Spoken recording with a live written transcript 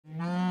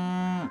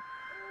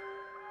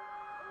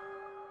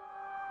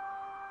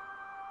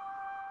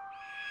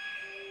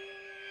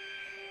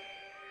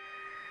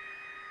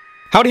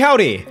Howdy,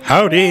 howdy!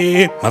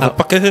 Howdy,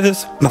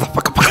 motherfuckers!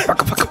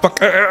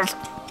 Motherfuckers!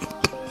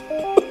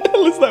 What the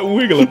hell is that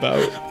wiggle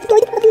about?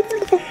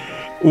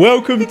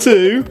 Welcome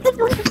to...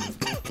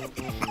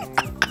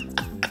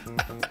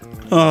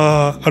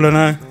 I don't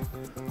know.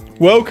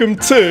 Welcome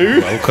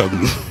to...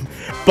 Welcome.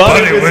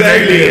 But It Was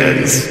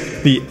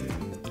Aliens! The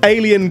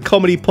alien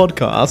comedy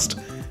podcast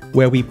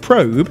where we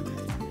probe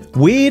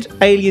weird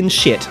alien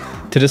shit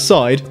to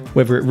decide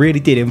whether it really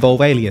did involve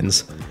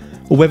aliens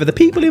or whether the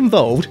people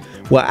involved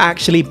were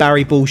actually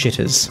Barry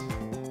bullshitters.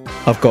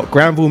 I've got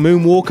Granville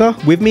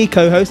Moonwalker with me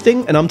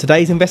co-hosting, and I'm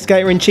today's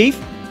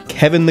investigator-in-chief,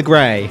 Kevin the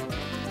Grey.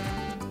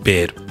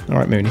 Beard.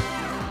 Alright, Mooney.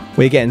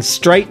 We're getting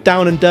straight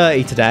down and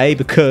dirty today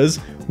because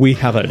we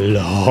have a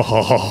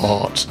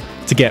lot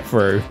to get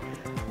through.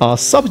 Our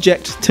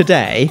subject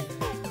today,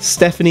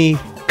 Stephany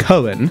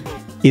Cohen,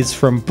 is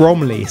from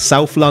Bromley,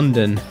 South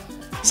London.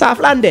 South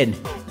London!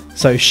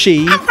 So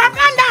she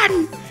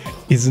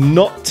is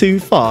not too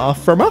far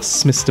from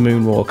us, Mr.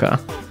 Moonwalker.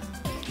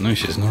 No,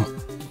 she's not.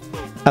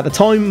 At the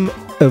time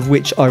of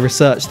which I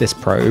researched this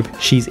probe,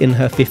 she's in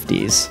her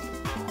 50s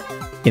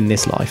in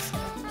this life.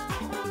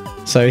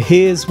 So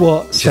here's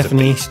what She's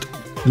Stephany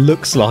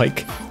looks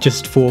like,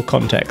 just for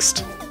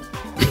context.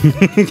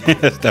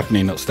 That's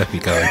definitely not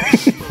Stephany Cohen.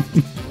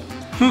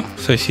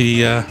 So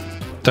she,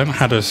 don't know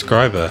how to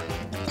describe her.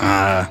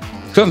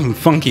 She's got some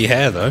funky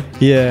hair though.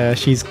 Yeah,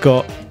 she's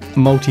got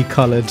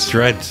multicoloured...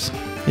 Dreads.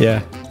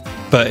 Yeah.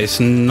 But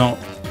it's not...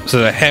 So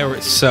the hair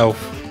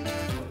itself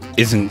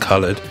isn't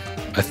coloured.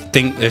 I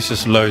think there's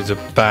just loads of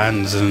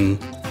bands and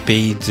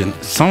beads, and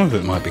some of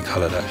it might be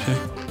coloured actually.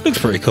 Looks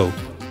pretty cool.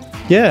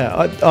 Yeah,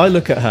 I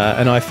look at her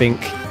and I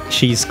think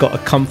she's got a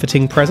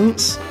comforting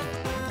presence.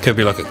 Could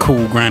be like a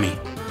cool granny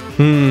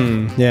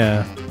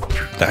Yeah.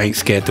 that ain't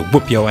scared to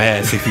whoop your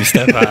ass if you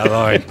step out of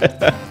line.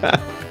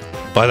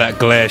 By that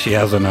glare she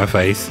has on her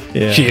face,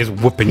 Yeah. she is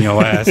whooping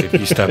your ass if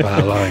you step out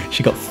of line.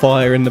 She got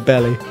fire in the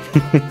belly.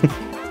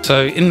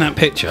 So in that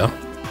picture,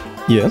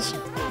 Yes.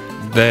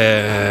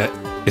 there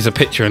is a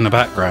picture in the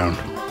background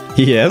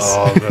Yes.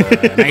 of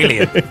an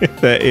alien.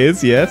 There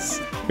is, yes.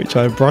 Which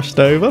I brushed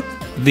over.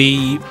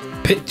 The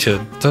picture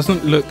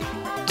doesn't look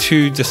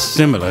too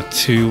dissimilar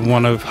to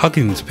one of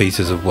Huggins'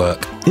 pieces of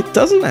work. It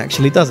doesn't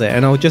actually, does it?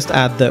 And I'll just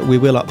add that we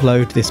will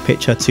upload this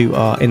picture to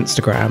our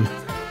Instagram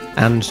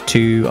and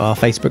to our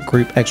Facebook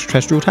group,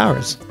 Extraterrestrial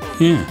Towers.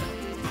 Yeah.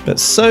 But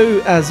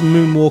so, as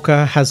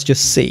Moonwalker has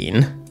just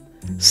seen,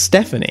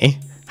 Stephany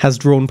has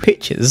drawn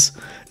pictures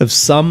of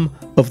some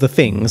of the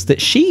things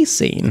that she's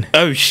seen.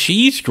 Oh,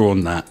 she's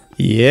drawn that.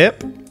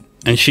 Yep.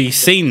 And she's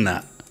seen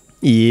that.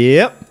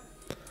 Yep.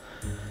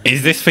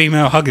 Is this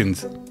female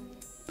Huggins?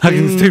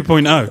 Huggins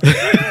 2.0.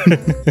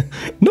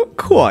 Not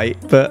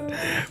quite, but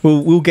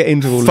we'll get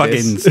into all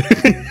Fuggins. this.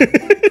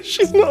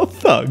 She's not a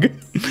thug.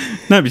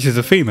 No, but she's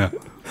a female.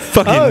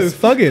 Oh, Fuggins.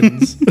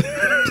 Fuggins.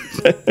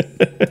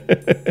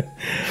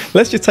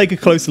 Let's just take a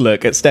closer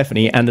look at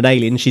Stephany and an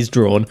alien she's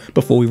drawn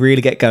before we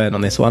really get going on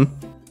this one.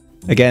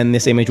 Again,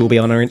 this image will be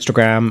on our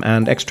Instagram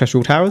and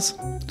Extraterrestrial Towers.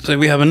 So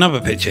we have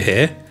another picture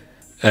here,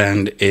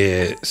 and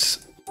is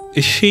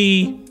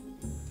she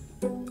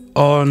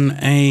on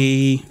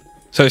a...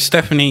 So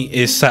Stephany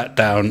is sat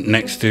down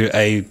next to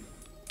a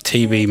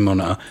TV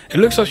monitor. It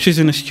looks like she's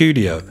in a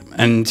studio,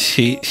 and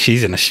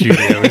she's in a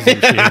studio,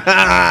 isn't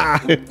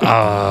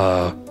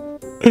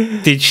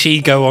she? Did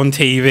she go on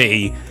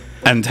TV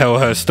and tell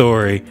her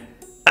story?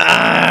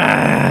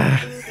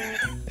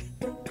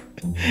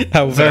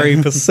 How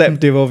very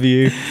perceptive of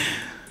you.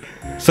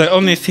 So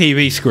on this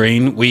TV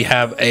screen, we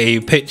have a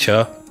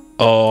picture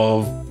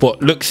of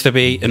what looks to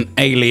be an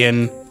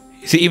alien.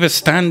 He's either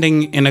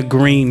standing in a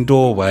green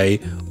doorway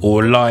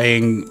or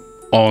lying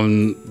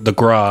on the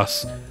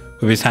grass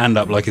with his hand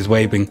up like he's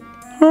waving.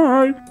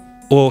 Alright.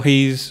 Or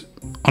he's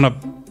on a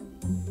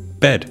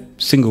bed,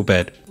 single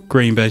bed,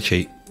 green bed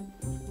sheet.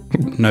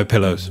 No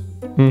pillows.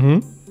 Mm-hmm.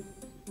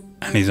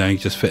 And he's only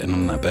just fitting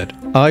on that bed.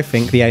 I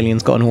think the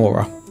alien's got an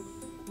aura.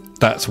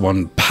 That's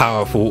one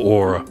powerful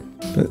aura.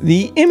 But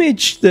the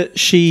image that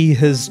she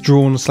has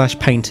drawn /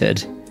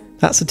 painted,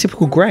 that's a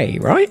typical grey,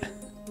 right?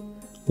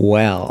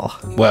 Well,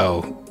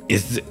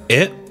 is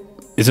it?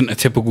 Isn't a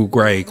typical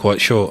grey quite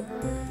short?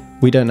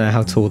 we don't know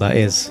how tall that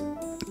is.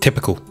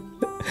 Typical.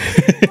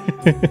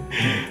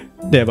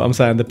 Yeah, but I'm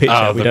saying the picture,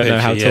 Oh, we the don't know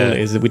how picture, tall yeah. it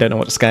is. We don't know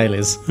what the scale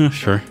is. Yeah,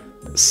 sure.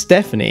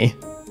 Stephany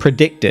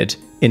predicted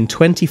in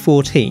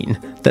 2014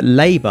 that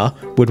Labour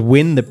would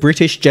win the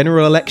British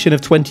general election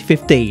of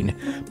 2015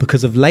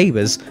 because of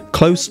Labour's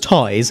close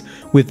ties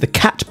with the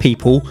cat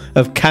people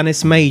of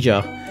Canis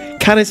Major.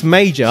 Canis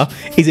Major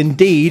is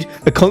indeed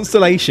a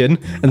constellation,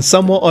 and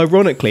somewhat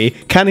ironically,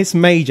 Canis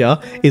Major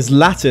is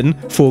Latin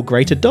for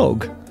greater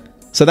dog.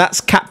 So that's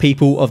cat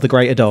people of the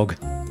greater dog.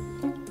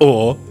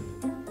 Or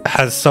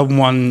has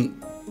someone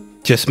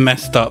just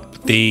messed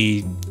up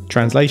the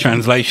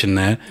translation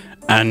there,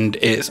 and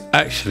it's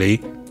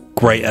actually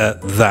greater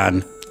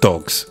than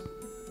dogs?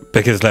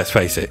 Because let's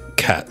face it,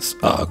 cats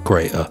are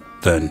greater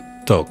than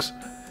dogs.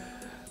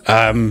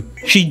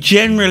 She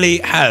generally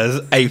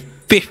has a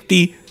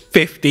 50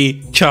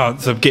 50-50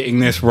 chance of getting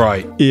this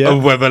right, Yeah.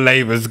 of whether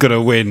Labour's going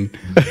to win.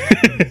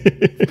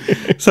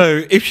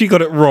 So if she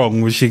got it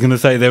wrong, was she going to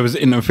say there was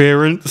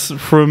interference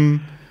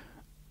from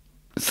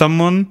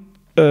someone?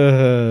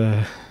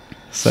 So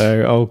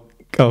I'll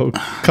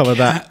cover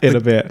that in a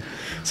bit.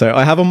 So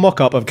I have a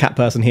mock-up of Cat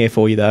Person here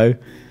for you, though.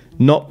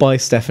 Not by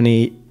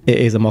Stephany. It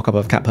is a mock-up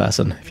of Cat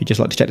Person. If you'd just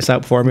like to check this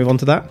out before I move on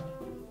to that.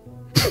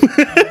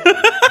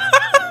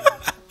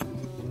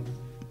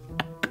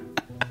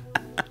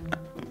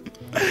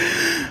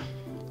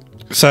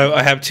 So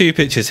I have two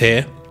pictures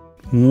here.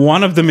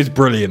 One of them is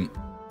brilliant.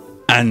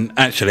 And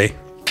actually,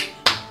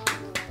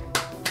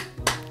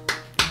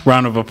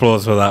 round of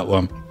applause for that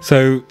one.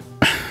 So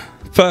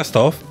first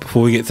off,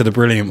 before we get to the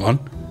brilliant one,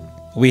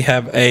 we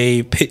have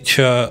a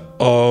picture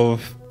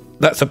of,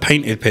 that's a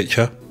painted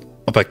picture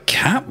of a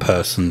cat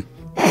person.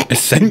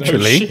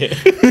 Essentially,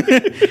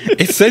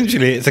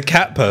 essentially it's a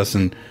cat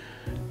person.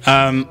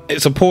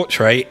 It's a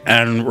portrait,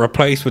 and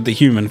replaced with the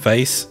human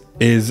face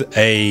is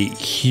a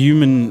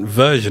human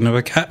version of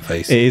a cat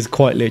face. It is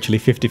quite literally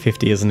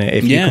 50-50, isn't it?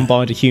 If you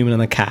combined a human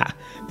and a cat,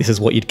 this is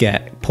what you'd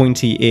get.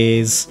 Pointy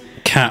ears,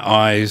 cat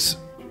eyes,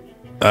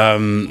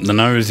 the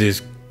nose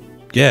is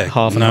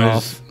half and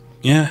half.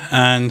 Yeah,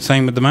 and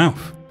same with the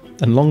mouth.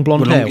 And long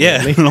blonde hair.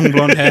 Yeah, long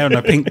blonde hair and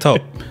a pink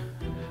top.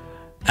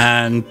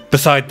 And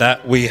beside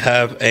that, we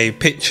have a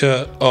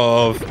picture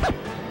of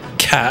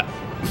Cat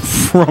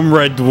from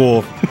Red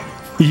Dwarf.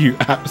 You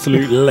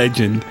absolute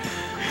legend.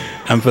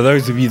 And for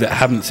those of you that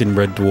haven't seen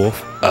Red Dwarf,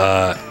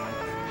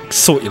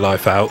 sort your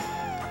life out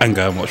and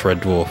go and watch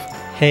Red Dwarf.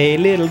 Hey,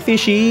 little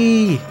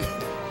fishy,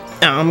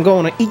 I'm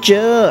gonna eat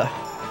ya.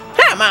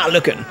 How am I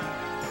looking?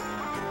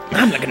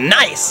 I'm looking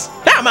nice.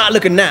 How am I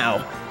looking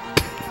now?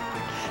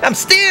 I'm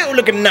still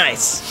looking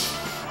nice.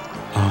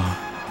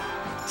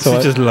 So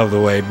I just love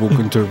the way he'd walk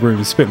into a room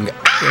and spit and go,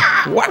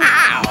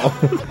 Wow!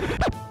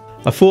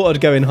 I thought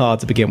I'd go in hard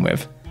to begin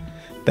with.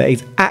 There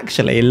is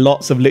actually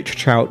lots of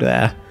literature out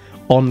there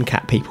on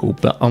cat people,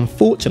 but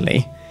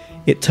unfortunately,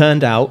 it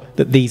turned out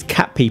that these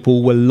cat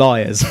people were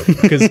liars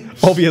because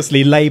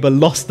obviously Labour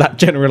lost that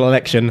general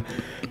election.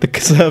 The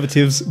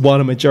Conservatives won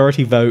a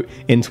majority vote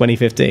in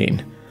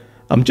 2015.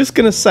 I'm just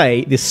going to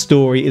say this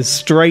story is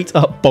straight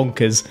up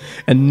bonkers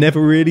and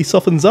never really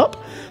softens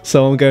up,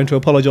 so I'm going to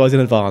apologise in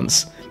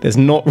advance. There's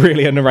not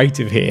really a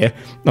narrative here.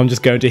 I'm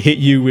just going to hit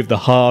you with the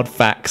hard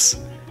facts.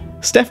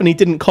 Stephany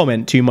didn't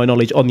comment, to my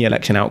knowledge, on the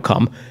election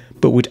outcome,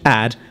 but would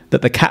add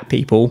that the cat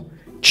people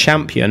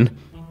champion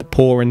the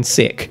poor and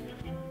sick.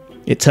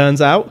 It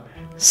turns out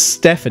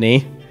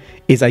Stephany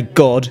is a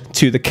god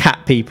to the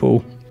cat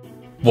people.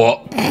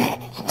 what? My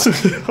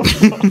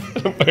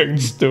own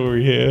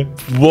story here.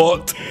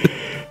 What?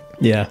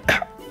 Yeah.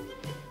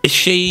 Is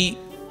she...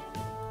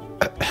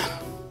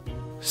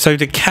 So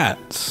the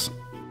cats...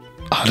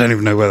 I don't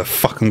even know where the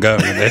fuck I'm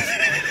going with this.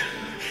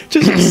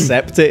 Just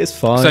accept it, it's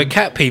fine. So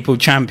cat people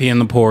champion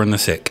the poor and the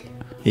sick.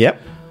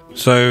 Yep.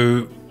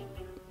 So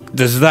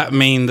does that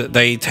mean that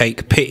they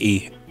take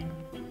pity,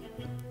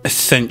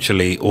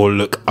 essentially, or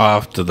look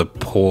after the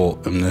poor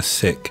and the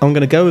sick? I'm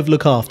going to go with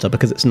look after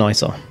because it's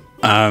nicer.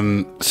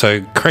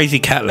 So crazy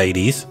cat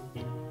ladies.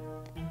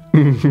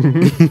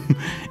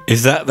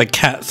 Is that the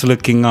cats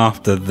looking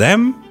after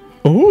them?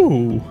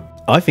 Ooh.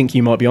 I think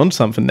you might be onto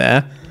something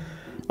there.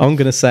 I'm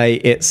going to say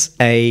it's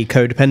a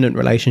codependent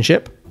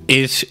relationship.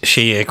 Is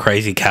she a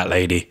crazy cat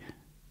lady?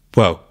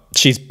 Well,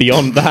 she's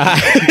beyond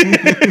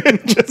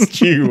that.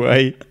 Just you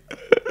wait.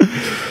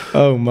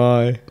 Oh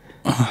my.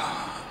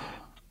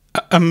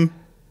 Am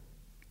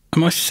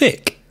I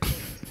sick?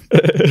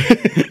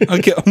 I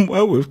get on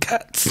well with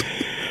cats.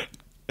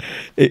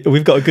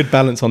 We've got a good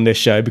balance on this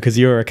show because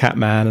you're a cat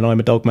man and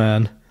I'm a dog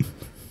man.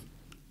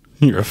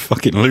 You're a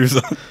fucking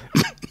loser.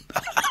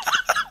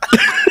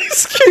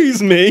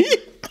 Excuse me.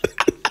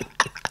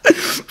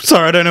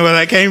 Sorry, I don't know where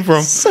that came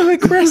from. So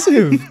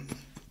aggressive.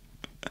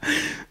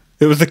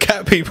 It was the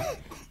cat people.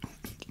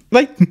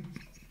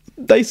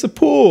 They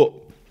support.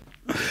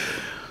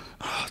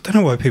 I don't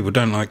know why people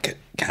don't like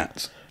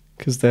cats.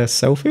 Because they're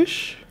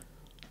selfish?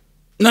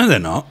 No, they're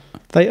not.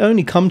 They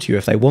only come to you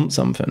if they want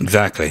something.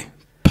 Exactly.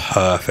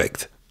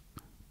 Perfect.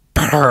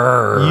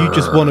 You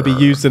just want to be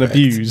used and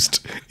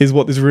abused, is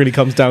what this really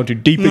comes down to.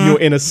 Deep in your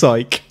inner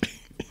psyche,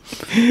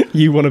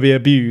 you want to be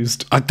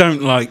abused. I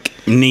don't like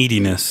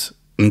neediness,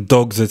 and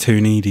dogs are too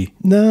needy.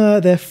 No,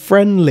 they're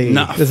friendly.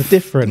 No. There's a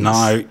difference.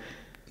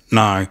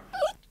 No.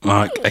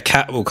 Like, a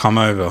cat will come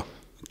over,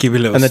 give you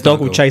a little and the dog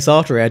snuggle, will chase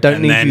after it. I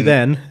don't need you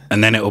then.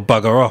 And then it'll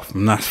bugger off,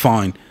 and that's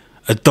fine.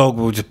 A dog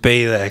will just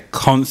be there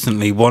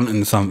constantly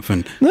wanting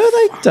something. No,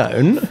 they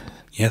don't.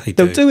 Yeah, they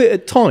do. They'll do it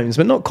at times,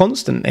 but not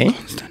constantly.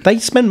 They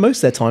spend most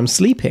of their time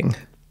sleeping.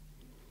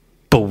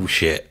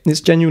 Bullshit.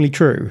 It's genuinely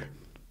true.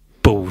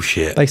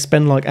 Bullshit. They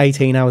spend like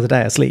 18 hours a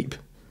day asleep.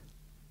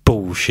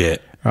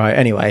 Bullshit. Right,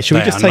 anyway, should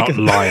we just take not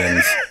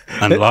lions.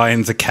 And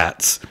lions are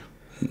cats.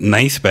 And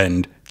they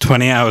spend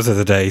 20 hours of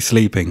the day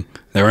sleeping.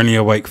 They're only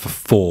awake for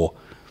 4.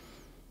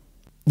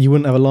 You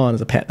wouldn't have a lion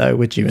as a pet, though,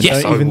 would you? And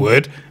Yes, I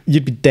would.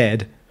 You'd be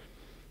dead.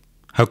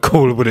 How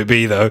cool would it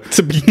be, though?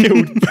 To be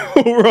killed.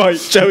 All right,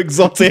 Joe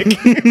Exotic.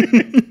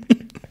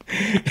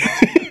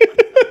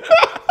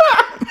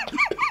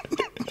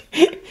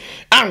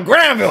 I'm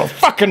Granville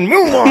fucking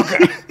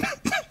Moonwalker.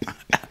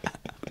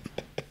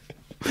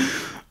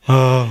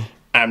 Oh,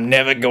 I'm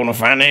never going to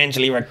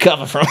financially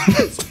recover from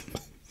this.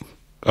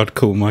 I'd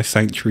call my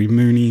sanctuary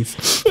Moonies.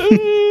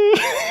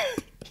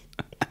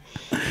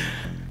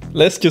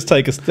 Let's just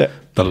take a step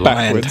The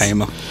lion backwards.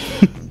 tamer.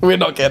 We're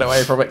not getting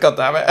away from it, god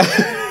damn it.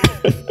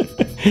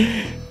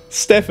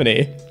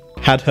 Stephany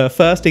had her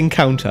first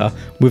encounter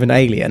with an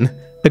alien,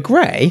 a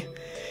grey,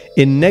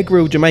 in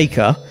Negril,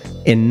 Jamaica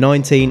in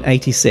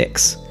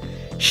 1986.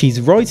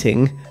 She's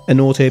writing an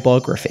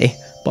autobiography,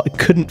 but I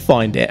couldn't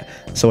find it,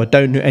 so I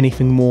don't know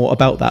anything more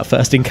about that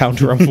first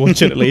encounter,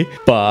 unfortunately.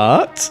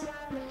 But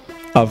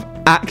I've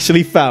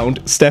actually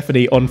found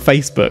Stephany on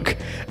Facebook,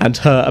 and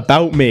her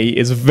About Me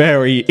is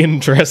very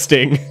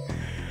interesting.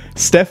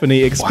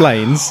 Stephany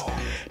explains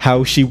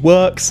how she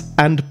works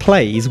and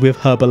plays with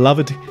her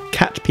beloved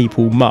cat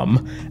people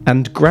mum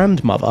and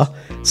grandmother,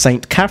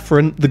 Saint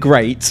Catherine the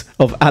Great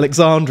of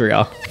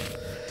Alexandria.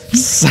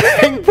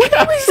 Saint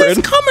Where's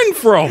this coming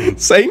from?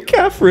 Saint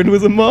Catherine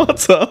was a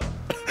martyr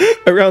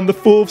around the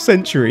 4th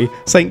century.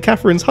 Saint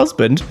Catherine's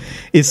husband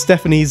is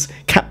Stephany's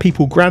cat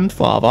people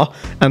grandfather,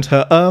 and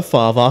her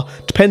father,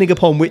 depending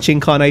upon which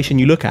incarnation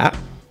you look at,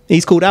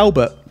 he's called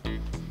Albert.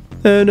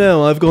 Oh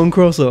no, I've gone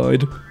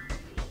cross-eyed.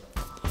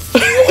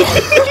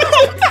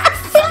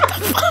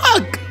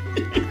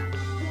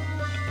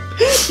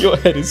 Your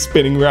head is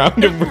spinning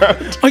round and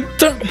round. I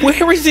don't.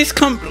 Where is this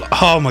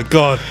Oh my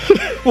god.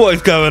 What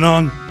is going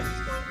on?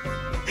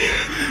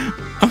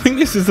 I think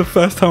this is the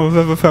first time I've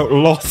ever felt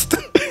lost.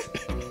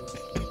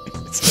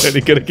 It's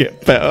only going to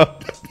get better.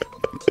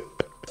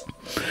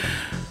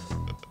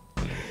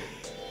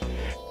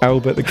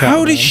 Albert the cat.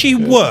 How does she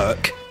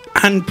work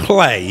and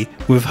play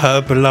with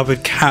her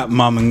beloved cat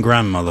mum and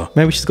grandmother?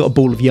 Maybe she's got a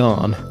ball of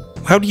yarn.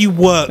 How do you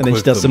work And then she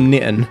with does them? some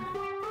knitting.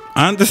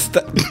 I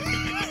understand.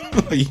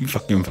 Oh, you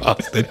fucking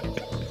bastard.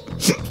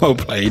 Well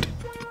played.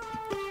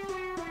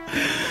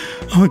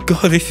 Oh my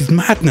god, this is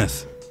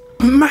madness.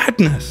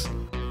 Madness.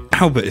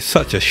 Albert is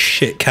such a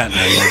shit cat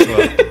name as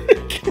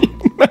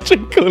well.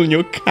 Imagine calling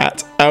your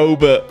cat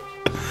Albert.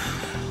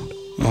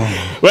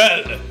 Oh.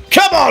 Well,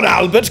 come on,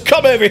 Albert,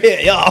 come over here.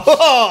 Yeah.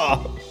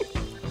 Oh,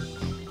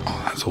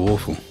 that's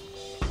awful.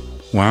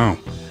 Wow.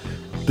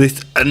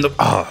 This and the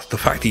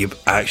fact that you've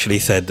actually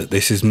said that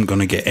this isn't going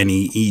to get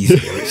any easier.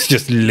 It's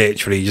just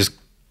literally just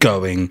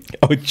going.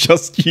 Oh,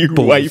 just you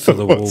balls wait for to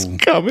the what's wall.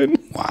 coming.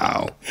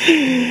 Wow.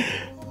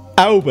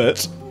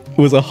 Albert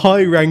was a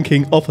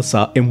high-ranking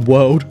officer in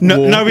World War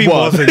No, he I.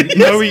 wasn't. Yes,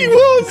 No, he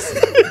was.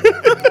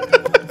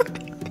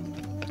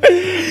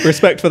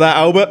 Respect for that,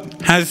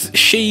 Albert. Has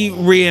she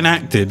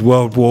reenacted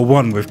World War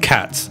One with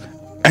cats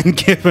and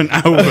given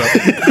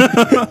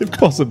Albert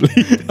Possibly.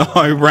 a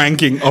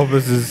high-ranking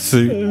officer's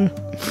suit?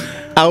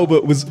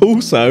 Albert was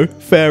also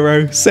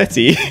Pharaoh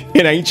Seti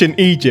in ancient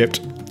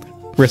Egypt.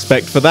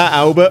 Respect for that,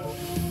 Albert.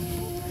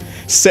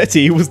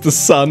 Seti was the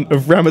son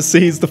of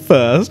Ramesses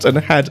I and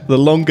had the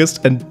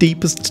longest and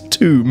deepest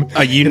tomb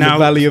in the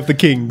Valley of the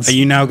Kings. Are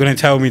you now going to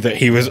tell me that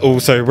he was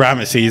also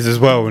Ramesses as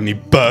well and he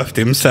birthed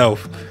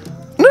himself?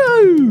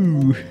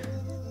 No!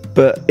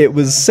 But it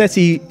was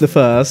Seti I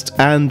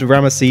and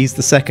Ramesses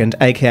II,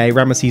 aka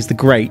Ramesses the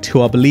Great,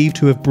 who are believed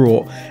to have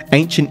brought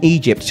ancient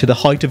Egypt to the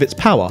height of its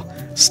power.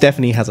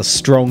 Stephany has a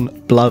strong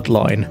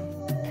bloodline.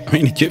 I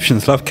mean,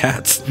 Egyptians love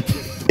cats.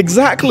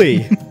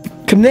 Exactly!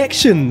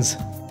 Connections!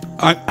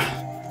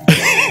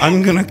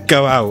 I'm going to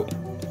go out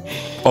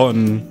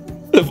on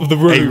The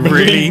room and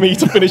really- leave me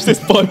to finish this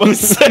by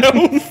myself.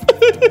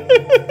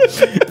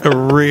 a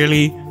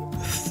really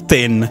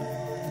thin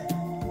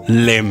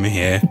limb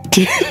here.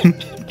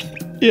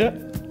 Yeah.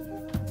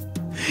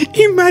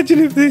 Imagine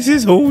if this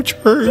is all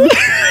true.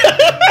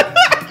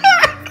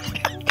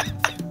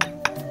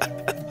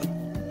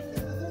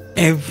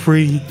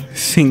 Every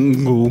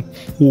single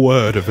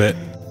word of it.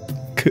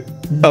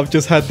 I've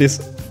just had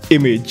this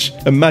image.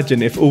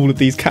 Imagine if all of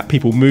these cat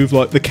people move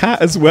like the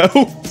cat as well.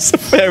 So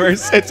Pharaoh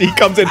Seti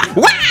comes in.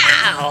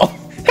 Wow!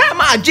 How are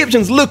my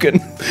Egyptians looking?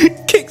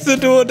 Kicks the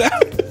door down.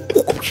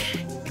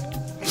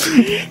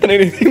 And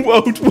then in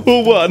World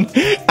War One,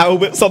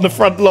 Albert's on the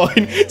front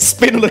line,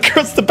 spinning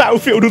across the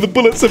battlefield, all the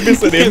bullets are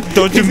missing him.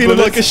 Dodging He's in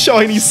bullets. like a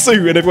shiny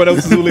suit, and everyone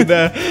else is all in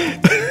there,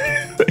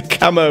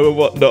 camo and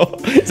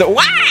whatnot. It's like,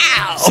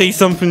 wow! See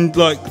something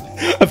like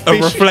a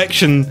fish.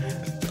 reflection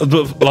of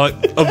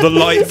the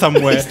light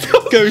somewhere.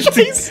 goes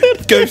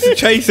to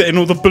chase it, and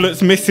all the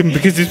bullets miss him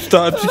because he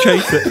started to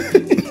chase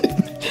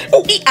it.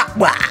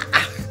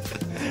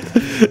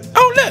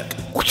 Oh look!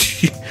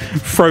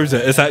 Throws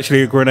it. It's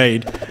actually a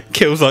grenade.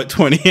 Kills like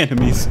 20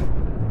 enemies.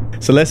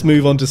 So let's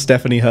move on to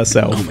Stephany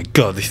herself. Oh my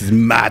god, this is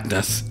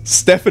madness.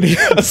 Stephany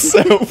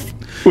herself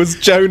was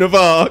Joan of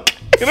Arc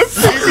in a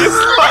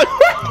previous life.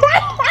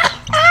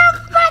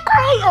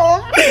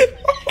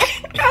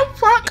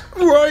 Fuck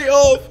right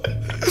off.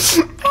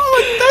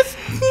 Oh, that's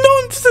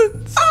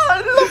nonsense. Oh,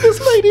 I love this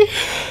lady.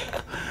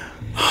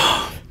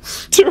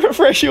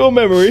 refresh your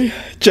memory,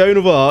 Joan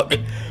of Arc.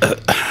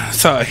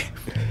 So,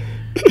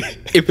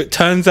 if it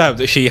turns out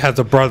that she has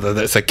a brother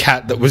that's a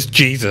cat that was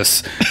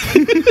Jesus,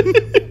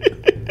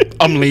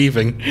 I'm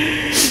leaving.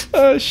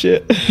 Oh,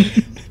 shit.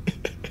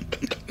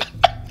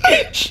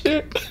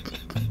 Shit.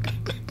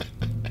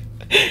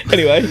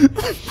 Anyway,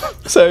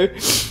 so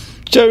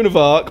Joan of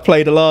Arc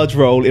played a large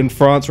role in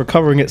France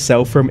recovering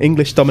itself from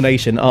English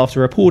domination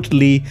after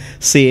reportedly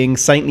seeing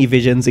saintly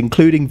visions,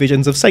 including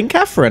visions of Saint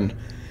Catherine.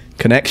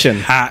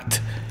 Connection. Catherine.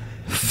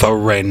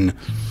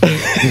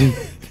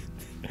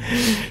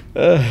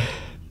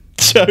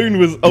 Joan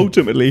was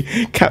ultimately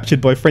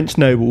captured by French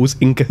nobles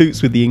in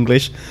cahoots with the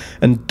English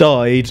and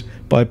died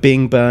by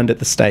being burned at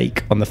the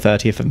stake on the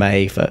 30th of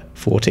May for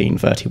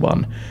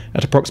 1431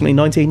 at approximately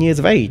 19 years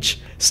of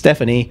age.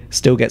 Stephany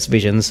still gets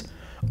visions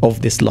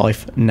of this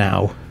life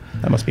now.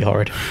 That must be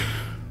horrid.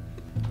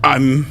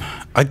 I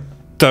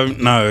don't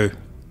know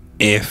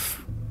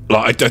if...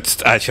 Like, I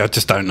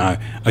just don't know.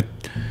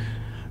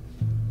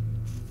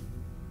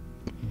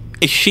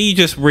 Is she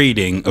just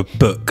reading a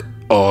book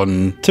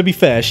on... To be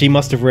fair, she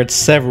must have read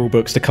several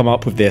books to come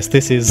up with this.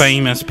 This is...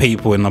 famous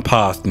people in the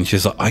past, and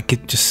she's like, I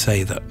could just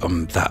say that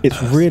I'm that It's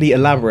person. really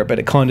elaborate, but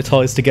it kind of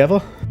ties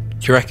together.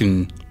 Do you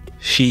reckon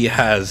she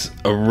has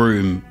a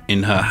room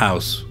in her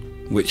house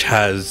which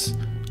has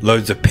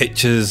loads of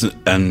pictures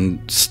and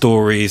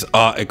stories,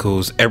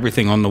 articles,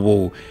 everything on the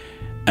wall,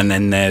 and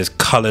then there's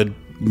coloured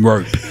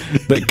rope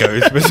that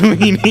goes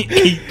between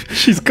each?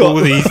 She's got all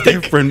these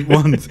different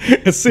ones.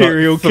 A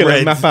serial like killer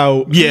threads. map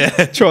out. Yeah.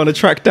 Trying to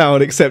track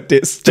down, except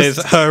it's just...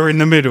 There's her in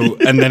the middle,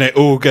 and then it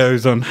all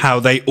goes on how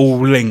they all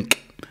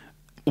link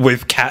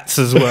with cats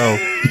as well.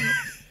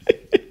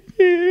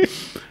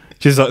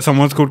 She's like,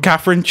 someone's called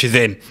Catherine, she's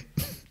in.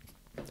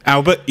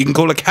 Albert, you can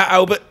call a cat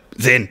Albert,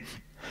 it's in.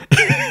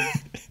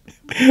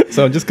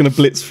 So I'm just going to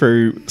blitz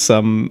through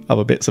some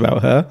other bits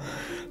about her.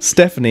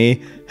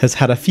 Stephany has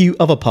had a few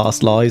other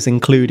past lives,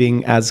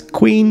 including as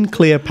Queen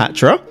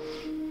Cleopatra,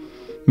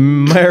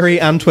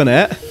 Marie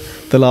Antoinette,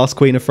 the last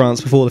queen of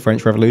France before the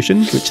French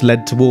Revolution, which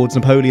led towards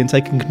Napoleon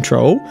taking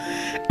control,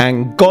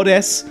 and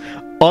Goddess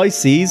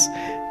Isis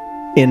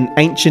in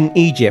ancient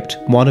Egypt,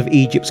 one of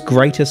Egypt's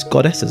greatest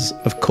goddesses,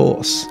 of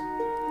course.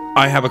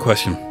 I have a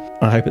question.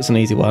 I hope it's an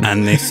easy one.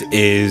 And this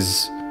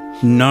is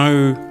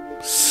no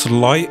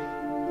slight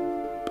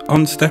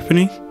on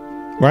Stephany.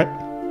 Right?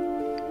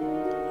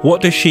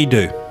 What does she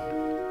do?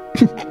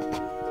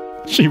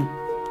 She...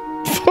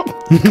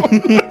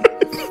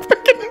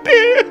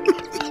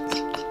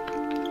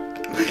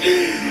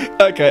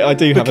 Okay, I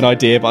do have an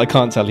idea, but I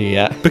can't tell you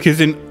yet. Because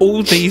in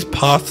all these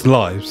past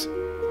lives,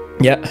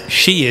 Yeah.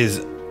 she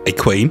is a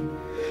queen,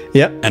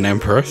 Yeah. an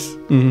empress,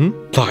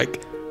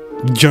 like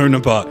Joan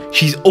of Arc.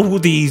 She's all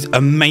these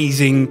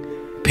amazing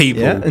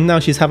people. Yeah, and now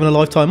she's having a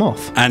lifetime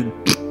off. And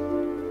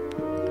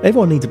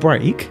Everyone needs a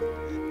break.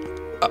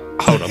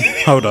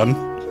 hold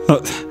on.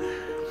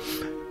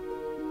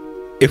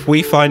 If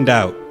we find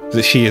out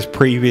that she has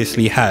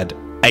previously had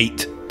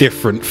 8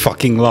 different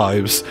fucking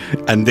lives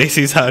and this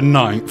is her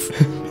 9th,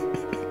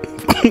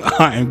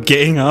 I am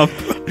getting up.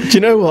 Do you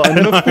know what? I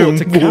never thought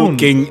to count.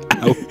 Walking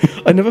out.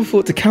 I never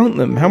thought to count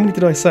them. How many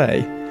did I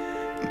say?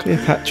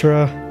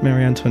 Cleopatra,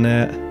 Marie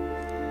Antoinette,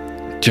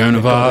 Joan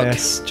of Arc.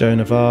 Goddess, Joan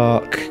of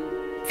Arc,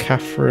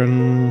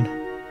 Catherine.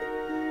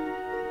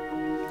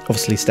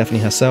 Obviously, Stephany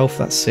herself.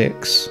 That's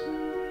 6.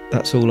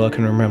 That's all I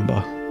can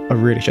remember. I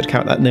really should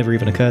count. That never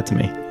even occurred to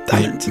me.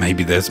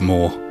 Maybe there's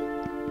more.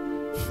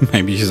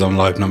 Maybe she's on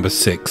live number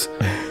 6.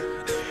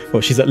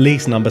 Well, she's at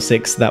least number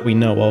 6 that we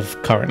know of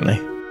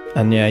currently.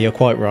 And yeah, you're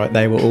quite right.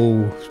 They were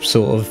all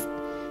sort of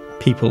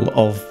people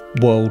of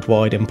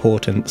worldwide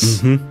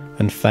importance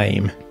and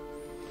fame.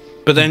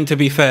 But then, to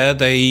be fair,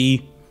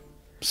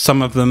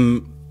 some of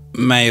them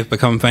may have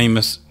become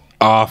famous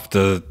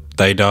after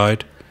they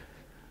died.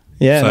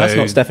 Yeah, So- that's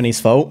not Stephany's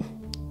fault.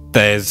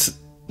 There's...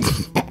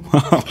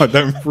 I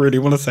don't really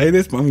want to say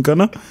this, but I'm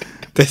gonna.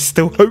 There's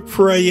still hope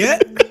for her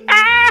yet.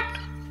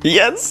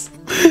 Yes.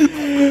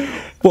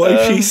 What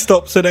if she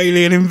stops an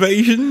alien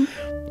invasion?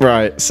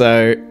 Right,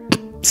 so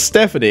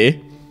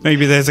Stephany,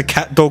 Maybe there's a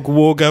cat-dog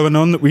war going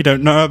on that we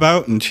don't know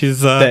about, and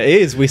she's... there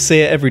is. We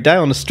see it every day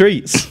on the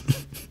streets.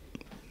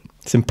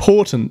 It's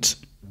important.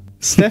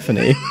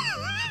 Stephany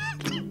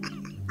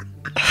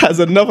has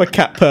another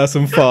cat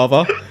person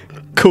father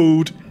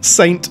called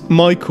Saint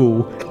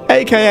Michael,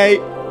 aka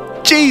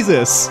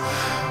Jesus.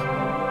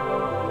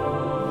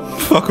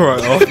 Fuck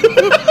right off.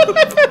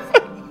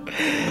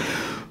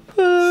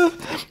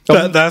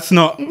 That's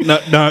not...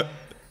 No.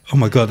 Oh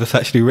my god, that's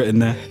actually written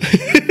there.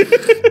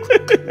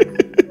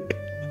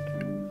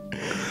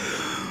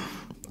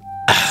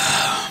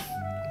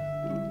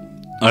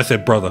 I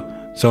said brother,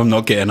 so I'm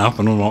not getting up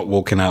and I'm not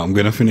walking out. I'm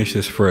going to finish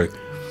this through.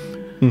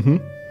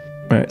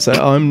 Right, so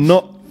I'm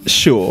not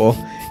sure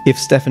if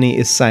Stephany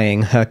is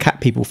saying her cat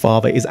people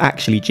father is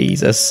actually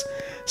Jesus,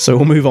 so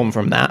we'll move on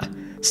from that.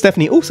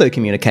 Stephany also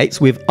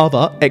communicates with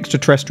other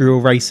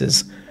extraterrestrial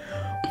races,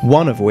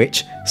 one of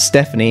which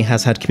Stephany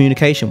has had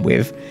communication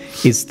with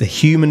is the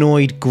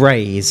humanoid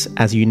greys,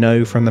 as you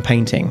know from the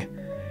painting.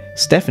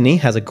 Stephany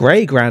has a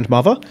grey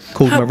grandmother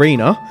called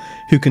Marina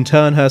who can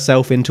turn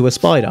herself into a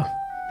spider.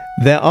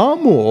 There are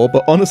more,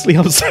 but honestly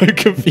I'm so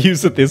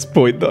confused at this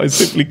point that I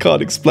simply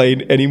can't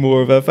explain any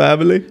more of her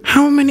family.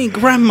 How many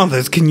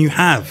grandmothers can you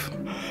have?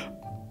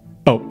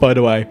 Oh, by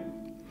the way,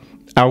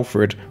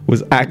 Alfred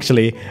was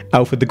actually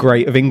Alfred the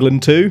Great of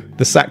England too,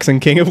 the Saxon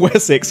king of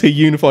Wessex who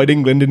unified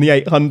England in the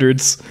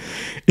 800s.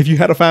 If you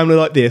had a family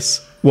like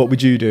this, what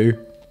would you do?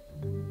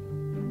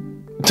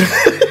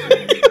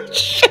 You're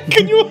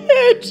shaking your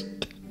head.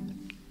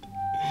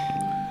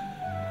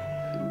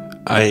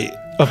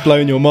 I've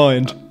blown your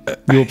mind.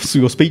 You're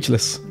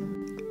speechless.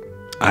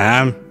 I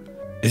am.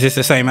 Is this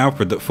the same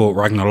Alfred that fought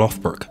Ragnar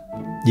Lothbrok?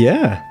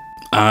 Yeah.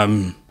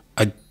 I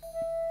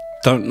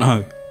don't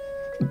know.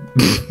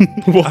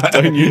 What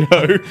don't you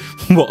know?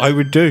 What I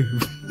would do.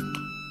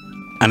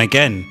 And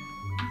again,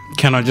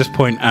 can I just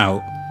point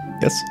out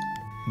Yes.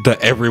 that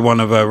every one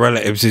of her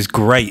relatives is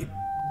great?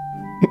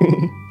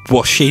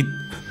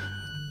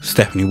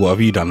 Stephany, what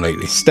have you done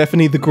lately?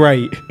 Stephany the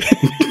Great.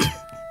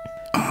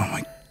 Oh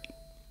my...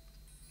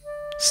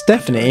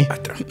 Stephany? I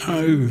don't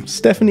know.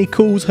 Stephany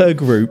calls her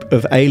group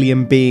of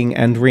alien being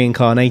and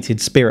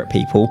reincarnated spirit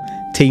people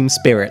Team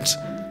Spirit.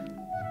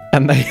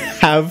 And they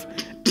have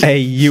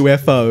a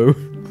UFO.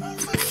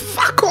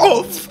 Fuck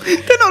off!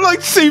 They're not like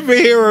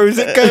superheroes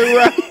that go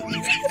around.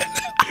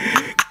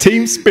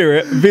 Team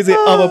Spirit visit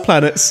other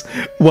planets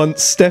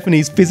once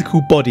Stephany's physical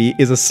body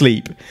is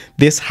asleep.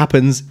 This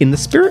happens in the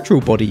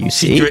spiritual body, you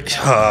see.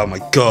 Oh my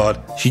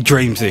god. She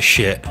dreams this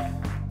shit.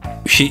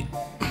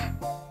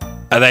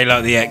 Are they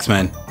like the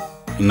X-Men?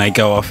 And they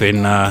go off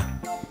in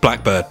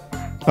Blackbird?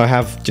 I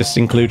have just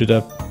included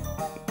a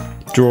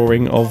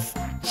drawing of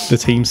the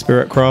Team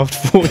Spirit craft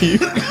for you.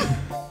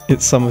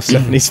 It's some of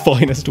Stephany's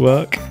finest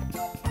work.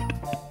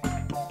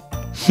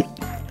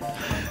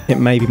 It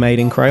may be made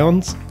in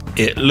crayons.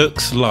 It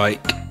looks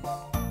like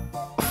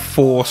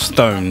 4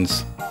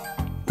 stones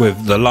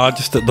with the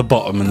largest at the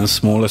bottom and the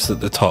smallest at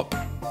the top.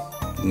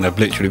 And they've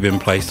literally been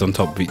placed on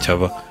top of each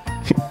other.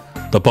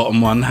 The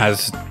bottom one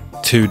has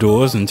 2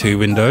 doors and 2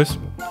 windows.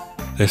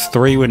 There's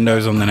 3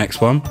 windows on the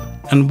next one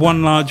and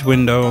 1 large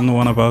window on the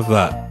one above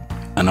that.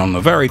 And on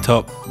the very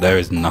top, there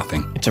is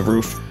nothing. It's a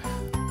roof.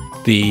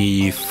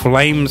 The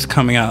flames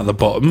coming out of the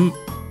bottom,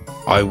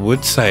 I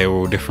would say are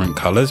all different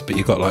colours, but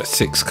you've got like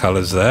 6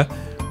 colours there.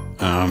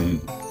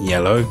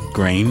 Yellow,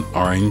 green,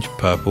 orange,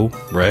 purple,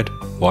 red,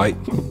 white,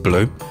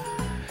 blue.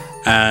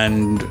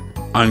 And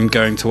I'm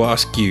going to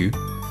ask you,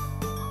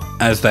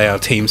 as they are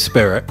Team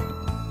Spirit,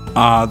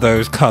 are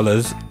those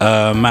colours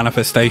a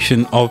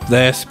manifestation of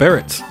their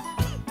spirits?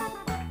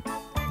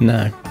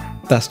 No,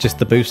 that's just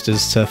the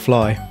boosters to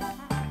fly.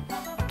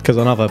 Because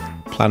on other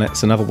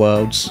planets and other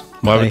worlds...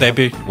 Why would they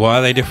be? Why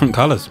are they different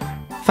colours?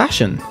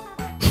 Fashion.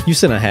 You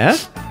seen her hair?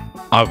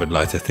 I would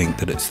like to think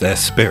that it's their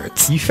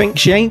spirits. You think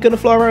she ain't gonna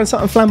fly around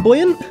something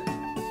flamboyant?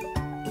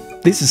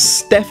 This is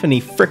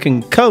Stephany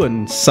frickin'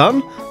 Cohen,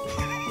 son.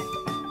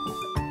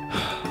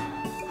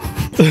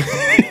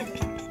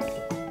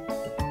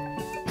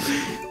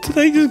 Do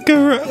they just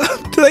go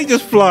around, do they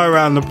just fly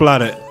around the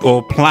planet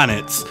or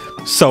planets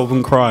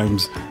solving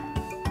crimes?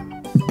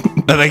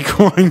 Are they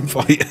crime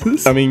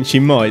fighters? I mean, she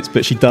might,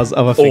 but she does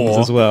other things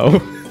as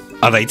well.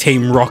 Are they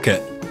Team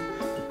Rocket?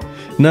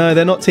 No,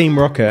 they're not Team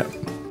Rocket.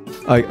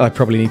 I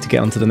probably need to get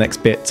onto the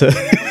next bit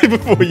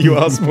before you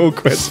ask more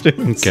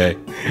questions. Okay.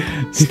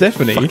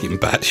 Stephany. Fucking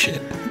batshit.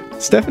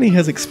 Stephany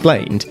has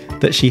explained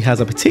that she has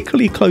a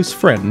particularly close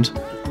friend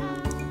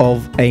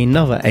of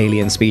another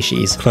alien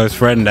species. Close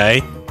friend,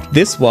 eh?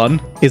 This one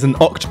is an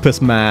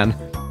octopus man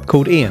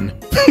called Ian.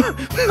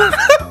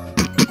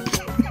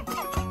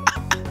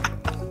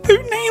 Who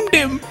named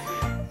him?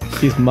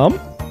 His mum?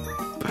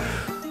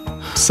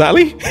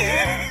 Sally?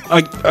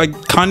 I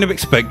kind of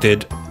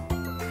expected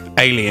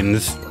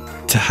aliens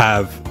to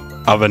have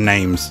other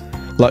names.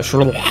 Like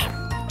for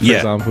Yeah.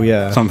 example,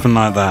 yeah. Something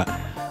like that.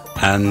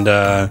 And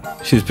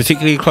she was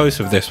particularly close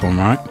with this one,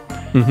 right?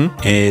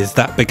 Mm-hmm. Is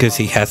that because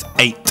he has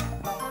 8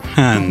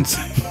 hands?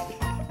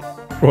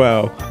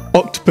 Well,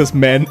 octopus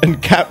men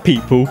and cat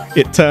people,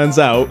 it turns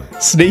out,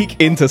 sneak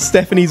into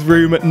Stephany's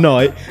room at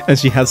night and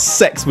she has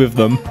sex with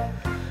them.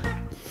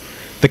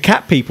 The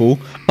cat people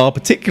are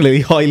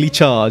particularly highly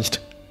charged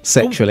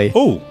sexually.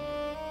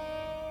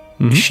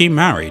 Is she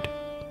married?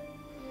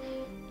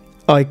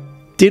 I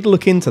did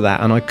look into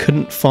that and I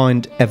couldn't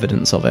find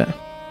evidence of it.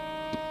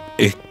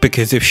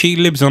 Because if she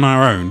lives on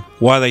her own,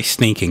 why are they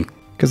sneaking?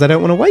 Because they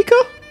don't want to wake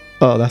her?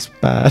 Oh, that's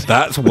bad.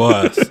 That's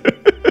worse.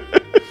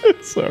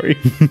 Sorry.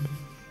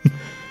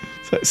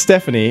 So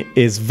Stephany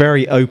is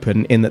very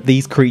open in that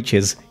these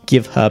creatures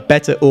give her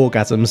better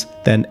orgasms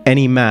than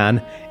any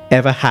man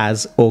ever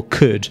has or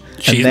could.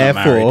 She's and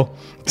not therefore,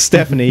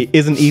 Stephany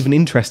isn't even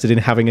interested in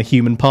having a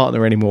human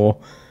partner anymore.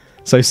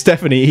 So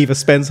Stephany either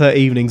spends her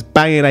evenings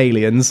banging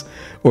aliens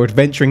or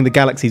adventuring the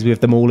galaxies with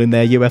them all in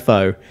their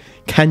UFO.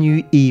 Can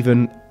you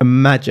even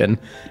imagine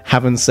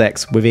having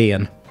sex with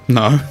Ian?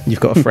 No. You've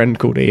got a friend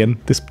called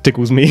Ian. This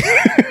tickles me.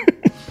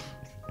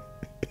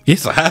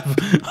 Yes, I have.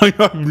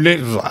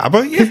 Have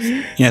I?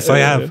 Yes, I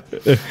have.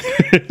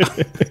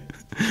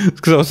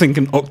 Because I was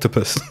thinking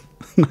octopus.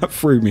 That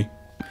threw me.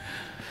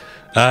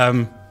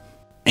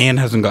 Ian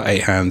hasn't got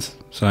 8 hands,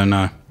 so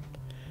no.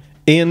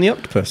 Ian the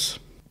octopus?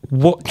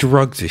 What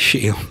drugs is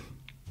she on?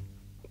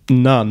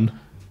 None.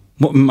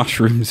 What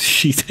mushrooms is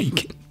she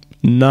taking?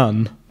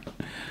 None.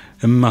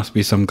 There must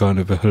be some kind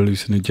of a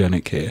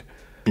hallucinogenic here.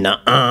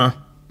 Nuh-uh.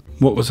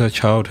 What was her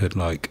childhood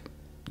like?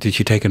 Did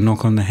she take a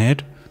knock on the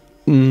head?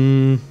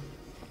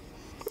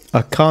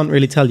 I can't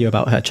really tell you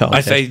about her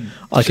childhood.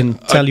 I can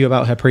tell you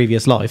about her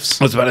previous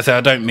lives. I was about to say,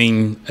 I don't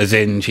mean as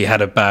in she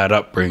had a bad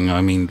upbringing. I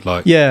mean,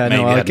 like, yeah,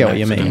 maybe no, I had get an what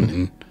you accident mean.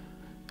 and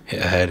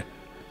hit her head.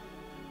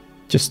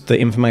 Just the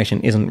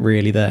information isn't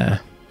really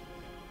there.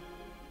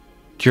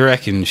 Do you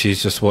reckon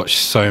she's just watched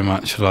so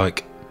much,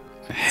 like,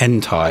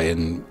 hentai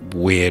and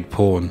weird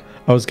porn?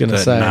 I was going to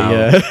say, now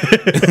yeah.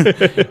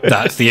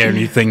 That's the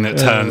only thing that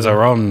turns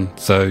her on.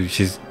 So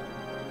she's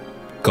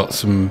got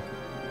some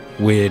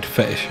weird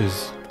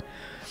fetishes.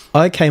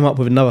 I came up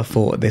with another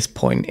thought at this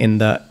point, in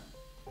that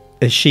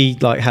she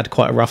like had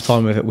quite a rough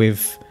time with it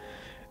with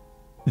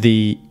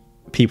the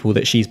people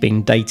that she's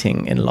been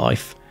dating in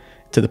life,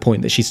 to the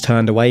point that she's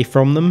turned away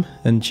from them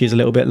and she's a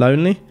little bit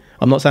lonely.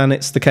 I'm not saying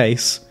it's the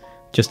case,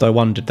 just I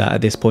wondered that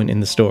at this point in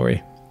the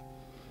story.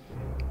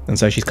 And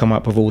so she's come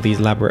up with all these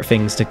elaborate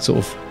things to sort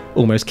of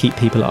almost keep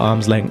people at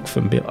arm's length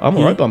and be like, I'm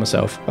alright by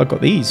myself, I've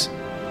got these.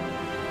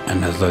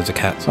 And there's loads of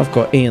cats. I've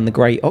got Ian the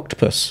Great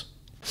Octopus.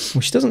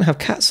 Well, she doesn't have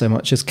cats so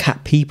much as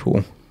cat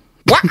people.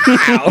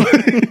 Wow!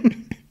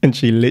 And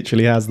she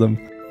literally has them.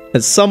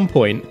 At some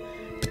point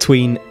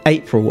between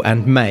April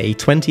and May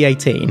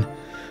 2018,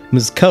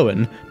 Ms.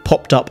 Cohen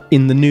popped up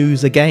in the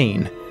news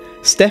again.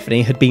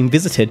 Stephany had been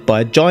visited by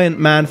a giant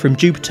man from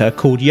Jupiter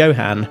called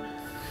Johan.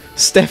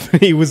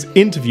 Stephany was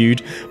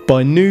interviewed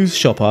by News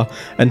Shopper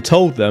and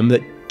told them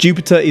that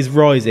Jupiter is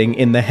rising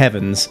in the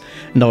heavens,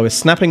 and I was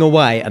snapping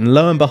away, and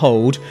lo and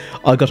behold,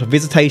 I got a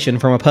visitation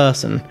from a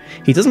person.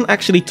 He doesn't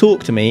actually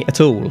talk to me at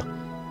all.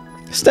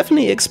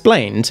 Stephany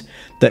explained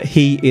that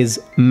he is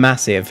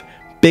massive,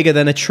 bigger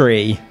than a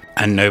tree.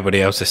 And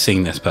nobody else has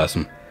seen this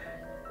person.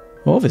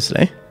 Well,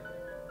 obviously.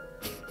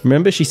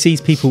 Remember, she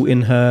sees people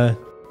in her...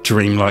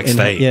 Dreamlike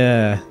state.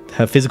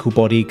 Her physical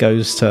body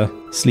goes to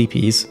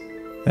sleepies,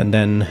 and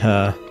then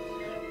her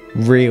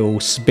real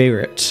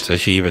spirit. So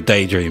she either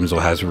daydreams or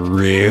has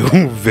real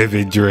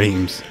vivid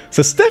dreams.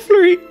 So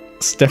Stephany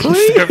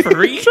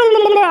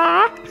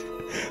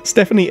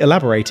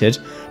elaborated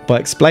by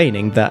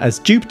explaining that as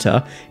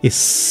Jupiter is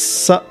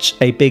such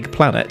a big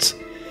planet,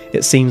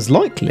 it seems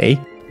likely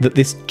that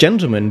this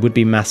gentleman would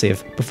be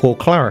massive, before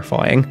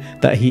clarifying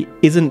that he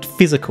isn't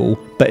physical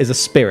but is a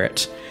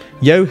spirit.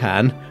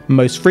 Johan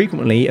most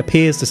frequently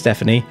appears to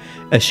Stephany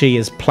as she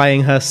is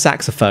playing her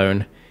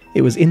saxophone.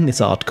 It was in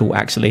this article,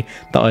 actually,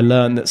 that I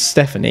learned that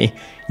Stephany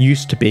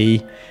used to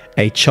be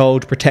a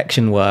child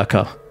protection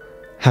worker.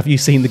 Have you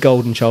seen The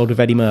Golden Child with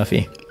Eddie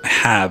Murphy? I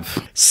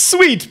have.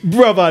 Sweet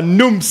brother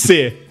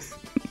Numpsy!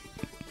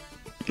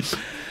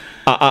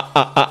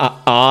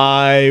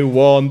 I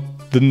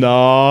want the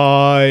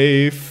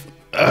knife.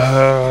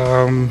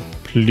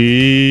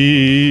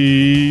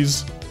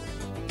 Please.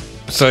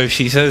 So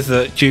she says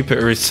that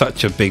Jupiter is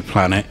such a big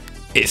planet,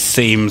 it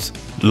seems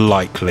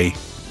likely.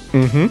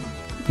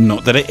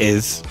 Not that it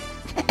is.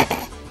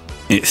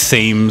 It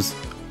seems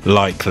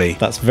likely.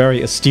 That's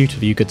very astute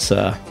of you, good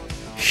sir.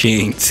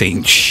 She ain't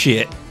seen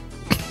shit.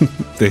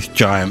 This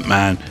giant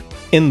man.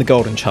 In The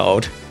Golden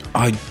Child.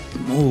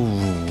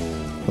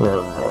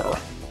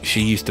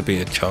 She used to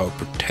be a child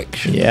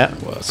protection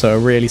worker. So a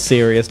really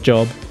serious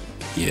job.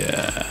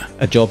 Yeah.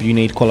 A job you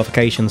need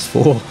qualifications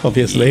for,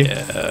 obviously.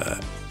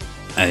 Yeah.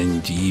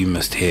 And you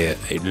must hear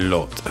a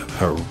lot of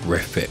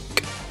horrific...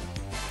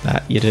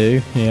 That you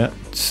do, yeah.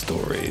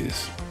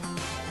 Stories.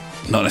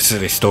 Not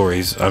necessarily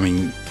stories, I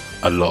mean,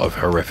 a lot of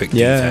horrific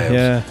details.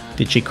 Yeah.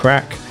 Did she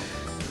crack?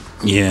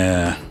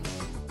 Yeah.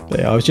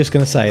 But yeah, I was just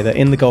going to say that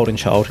in The Golden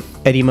Child,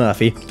 Eddie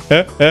Murphy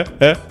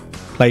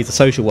plays a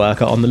social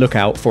worker on the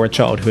lookout for a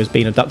child who has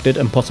been abducted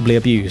and possibly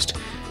abused.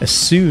 As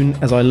soon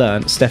as I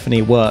learnt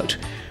Stephany worked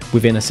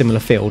within a similar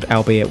field,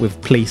 albeit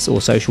with police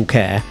or social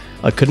care,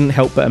 I couldn't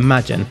help but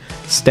imagine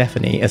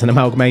Stephany as an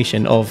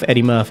amalgamation of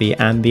Eddie Murphy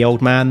and the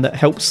old man that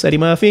helps Eddie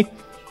Murphy.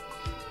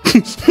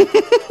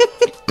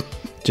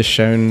 Just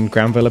shown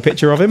Granville a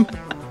picture of him.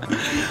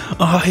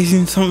 Oh, he's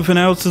in something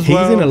else as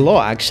well. He's in a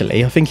lot,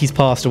 actually. I think he's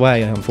passed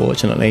away,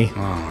 unfortunately.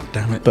 Oh,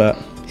 damn it. But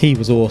he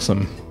was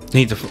awesome.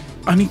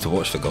 I need to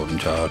watch The Golden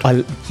Child.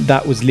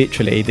 That was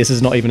literally, this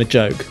is not even a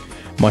joke,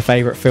 my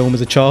favourite film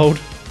as a child.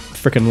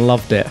 Freaking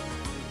loved it.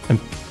 And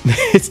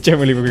it's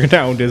generally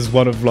renowned as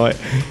one of like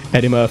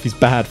Eddie Murphy's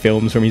bad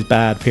films from his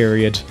bad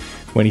period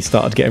when he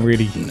started getting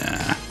really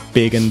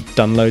big and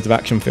done loads of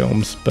action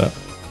films. But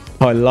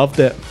I loved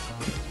it.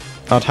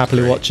 I'd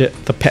happily watch it.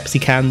 The Pepsi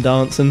can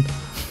dancing.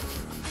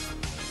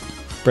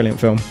 Brilliant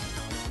film.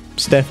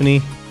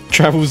 Stephany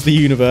travels the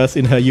universe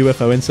in her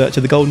UFO in search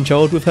of the Golden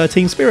Child with her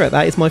team spirit.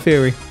 That is my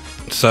theory.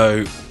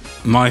 So,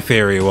 my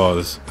theory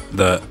was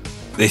that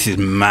this is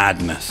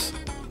madness.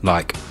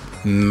 Like,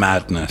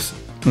 madness.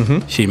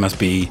 She must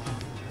be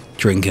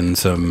drinking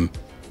some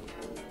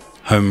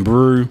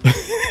homebrew.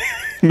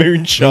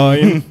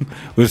 Moonshine.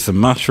 With some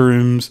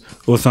mushrooms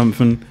or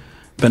something.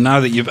 But now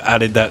that you've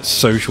added that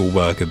social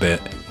worker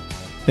bit,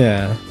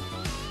 Yeah.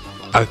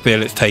 I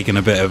feel it's taken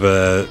a bit of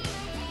a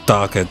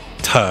darker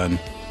turn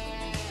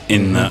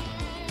in that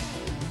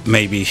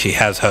maybe she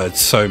has heard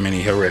so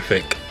many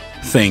horrific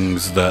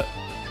things that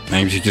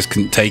maybe she just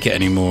couldn't take it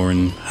anymore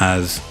and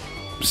has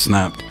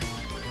snapped.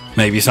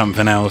 Maybe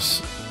something else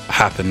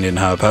happened in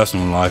her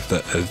personal life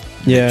that has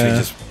literally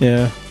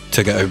just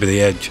took it over the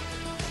edge.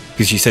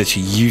 Because she said she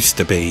used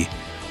to be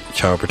a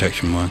child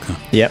protection worker.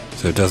 Yep.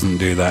 So it doesn't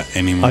do that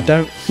anymore. I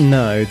don't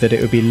know that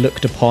it would be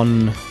looked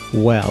upon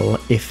well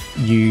if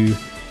you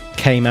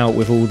came out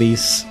with all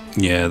these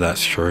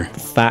that's true.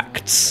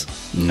 facts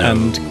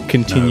and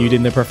continued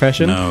in the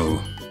profession.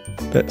 No.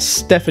 But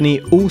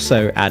Stephany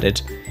also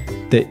added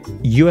that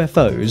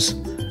UFOs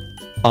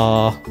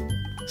are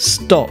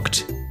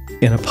stocked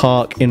in a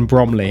park in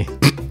Bromley.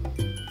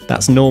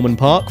 That's Norman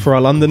Park for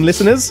our London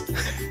listeners.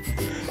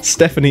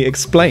 Stephany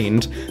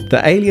explained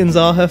that aliens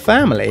are her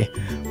family.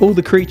 All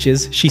the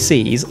creatures she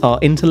sees are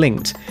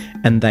interlinked,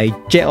 and they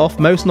jet off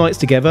most nights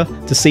together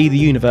to see the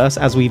universe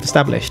as we've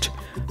established.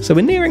 So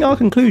we're nearing our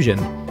conclusion.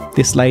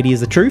 This lady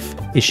is the truth,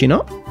 is she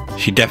not?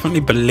 She definitely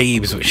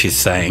believes what she's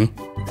saying.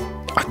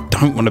 I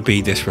don't want to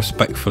be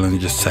disrespectful and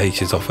just say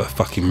she's off her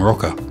fucking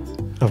rocker.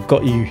 I've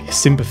got you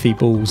sympathy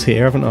balls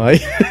here, haven't I?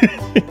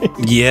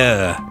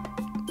 Yeah.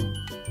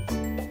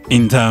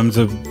 In terms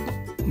of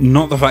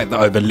not the fact that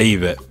I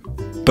believe it,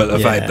 but the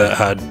fact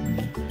that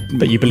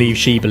But you believe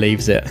she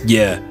believes it.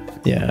 Yeah.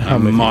 Her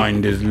I'm with you.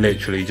 mind is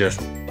literally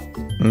just,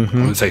 I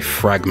wouldn't say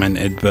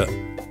fragmented, but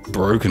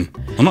broken.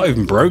 Well, not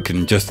even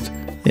broken, just,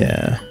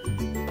 Yeah.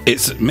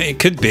 it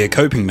could be a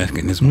coping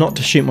mechanism. Not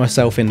to shoot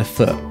myself in the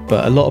foot,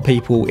 but a lot of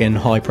people in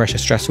high pressure,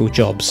 stressful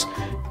jobs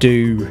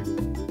do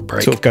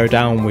Break. sort of go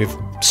down with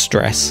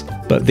stress.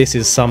 But this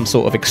is some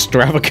sort of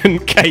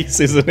extravagant case,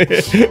 isn't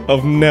it?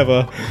 I've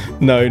never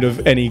known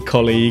of any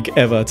colleague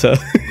ever to.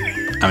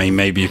 I mean,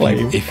 maybe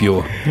if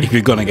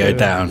you're gonna go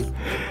down,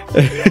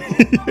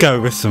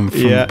 go with some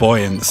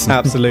flamboyance.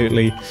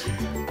 Absolutely.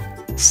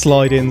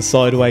 Slide in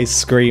sideways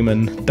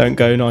screaming, don't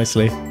go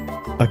nicely.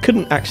 I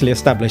couldn't actually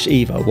establish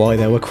either why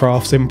there were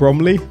crafts in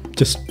Bromley. They're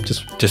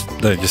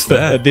just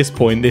there. At this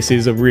point, this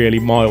is a really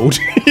mild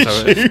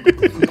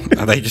issue.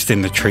 Are they just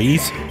in the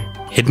trees,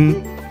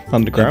 hidden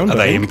Underground? Are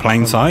they in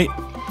plain sight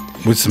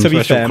with some To be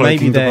special fair, cloaking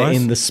maybe they're device?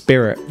 in the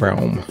spirit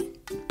realm.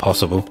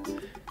 Possible.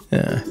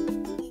 Yeah.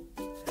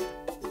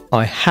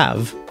 I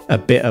have a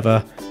bit of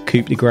a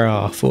coup de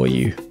grace for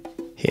you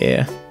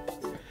here.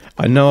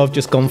 I know I've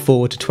just gone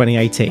forward to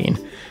 2018,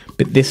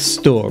 but this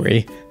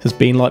story has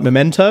been like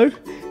Memento.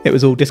 It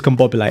was all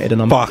discombobulated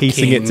and I'm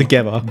piecing it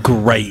together.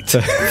 Great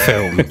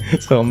film.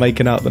 So I'm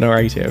making out the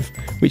narrative,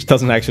 which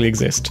doesn't actually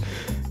exist.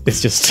 It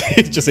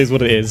just is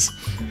what it is.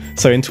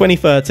 So in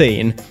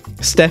 2013,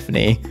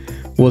 Stephany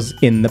was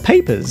in the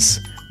papers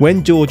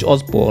when George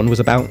Osborne was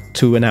about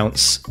to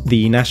announce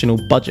the national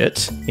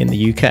budget in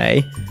the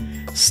UK.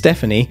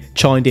 Stephany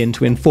chimed in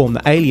to inform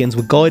that aliens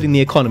were guiding the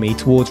economy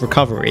towards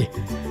recovery.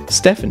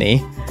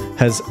 Stephany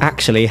has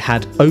actually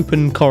had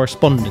open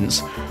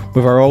correspondence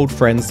with our old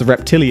friends, the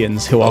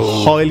reptilians, who are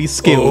highly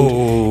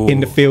skilled in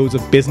the fields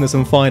of business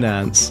and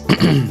finance.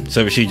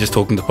 So was she just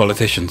talking to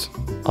politicians?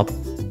 Are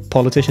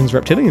politicians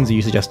reptilians, are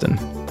you suggesting?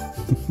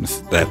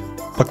 They're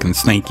fucking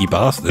snaky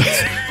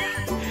bastards.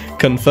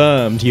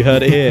 Confirmed, you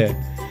heard it here.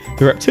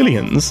 The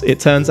reptilians,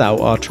 it turns out,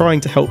 are trying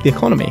to help the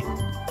economy.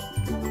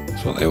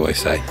 That's what they always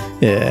say.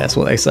 Yeah, that's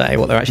what they say.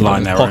 What they're actually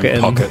Line their own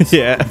pocketing. pockets.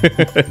 Yeah.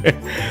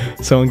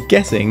 So I'm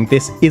guessing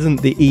this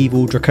isn't the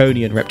evil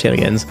draconian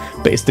reptilians,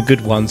 but it's the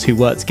good ones who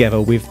work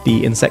together with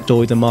the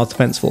insectoids and Mars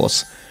Defense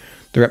Force.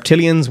 The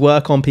reptilians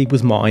work on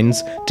people's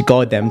minds to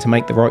guide them to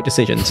make the right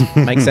decisions.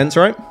 Makes sense,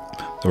 right?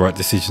 The right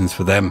decisions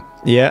for them.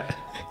 Yeah.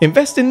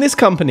 Invest in this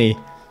company.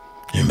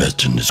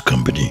 Invest in this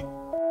company.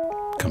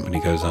 Company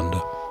goes under.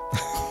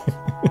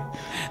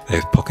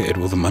 They've pocketed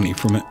all the money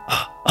from it.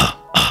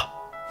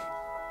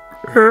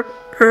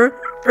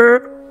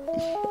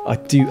 I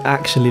do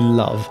actually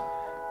love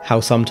how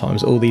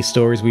sometimes all these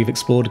stories we've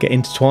explored get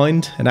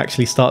intertwined and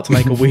actually start to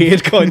make a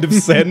weird kind of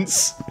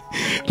sense.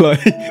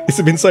 Like, this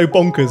has been so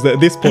bonkers that at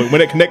this point,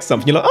 when it connects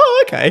something, you're like,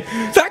 oh, okay,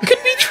 that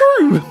could be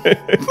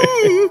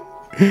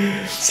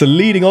true. So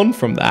leading on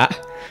from that,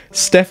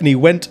 Stephany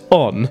went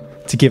on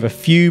to give a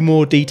few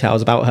more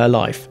details about her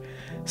life.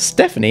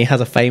 Stephany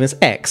has a famous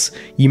ex.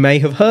 You may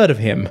have heard of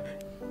him.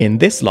 In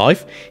this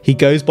life, he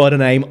goes by the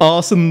name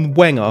Arsene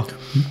Wenger,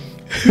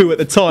 who at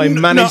the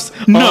time managed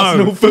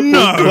Arsenal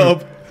Football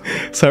Club.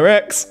 It's her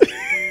ex.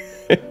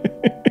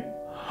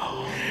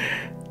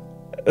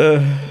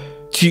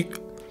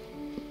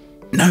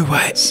 No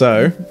way.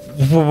 So,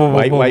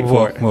 wait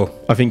for it. Whoa.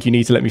 I think you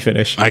need to let me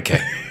finish. Okay.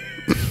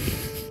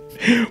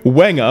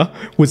 Wenger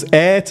was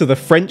heir to the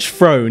French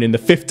throne in the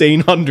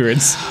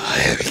 1500s.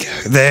 There we go.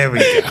 There we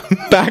go.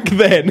 Back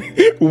then,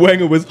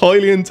 Wenger was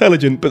highly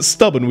intelligent but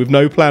stubborn with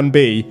no plan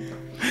B.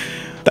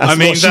 That's I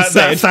mean, what she that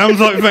said. sounds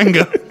like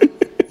Wenger.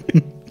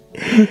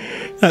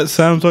 That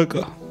sounds like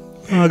a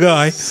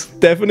guy.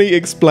 Stephany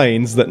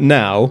explains that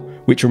now,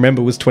 which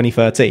remember was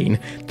 2013,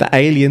 the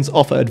aliens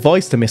offer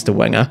advice to Mr.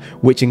 Wenger,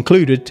 which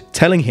included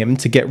telling him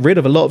to get rid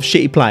of a lot of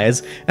shitty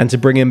players and to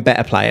bring in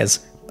better players.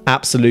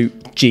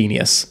 Absolute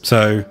genius.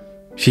 So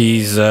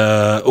she's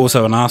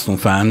also an Arsenal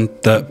fan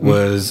that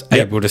was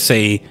able to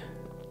see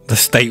the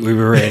state we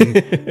were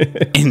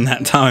in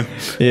that time.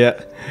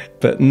 Yeah,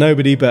 but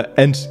nobody but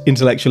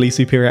intellectually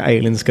superior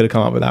aliens could have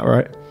come up with that,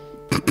 right?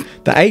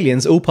 The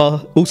aliens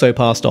also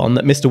passed on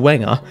that Mr.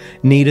 Wenger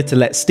needed to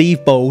let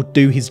Steve Bold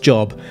do his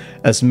job,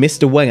 as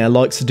Mr. Wenger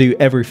likes to do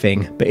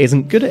everything, but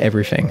isn't good at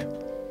everything.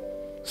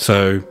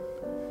 So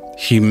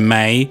she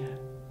may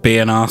be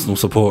an Arsenal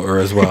supporter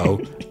as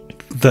well.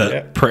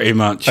 That pretty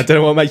much I don't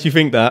know what makes you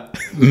think that.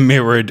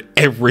 mirrored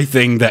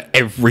everything that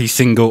every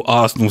single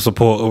Arsenal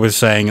supporter was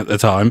saying at the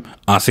time,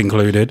 us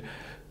included.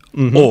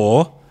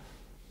 Or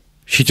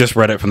she just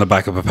read it from the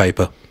back of a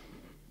paper.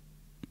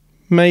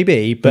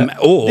 Maybe, but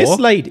Or- this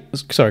lady...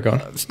 Sorry, go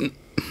on.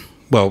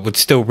 Well, would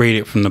still read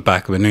it from the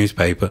back of a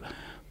newspaper,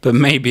 but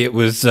maybe it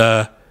was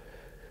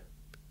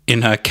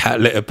in her cat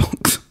litter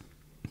box.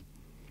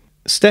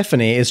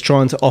 Stephany is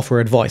trying to offer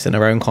advice in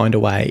her own kind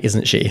of way,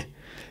 isn't she?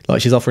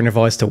 Like, she's offering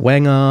advice to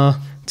Wenger,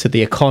 to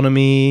the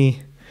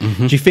economy.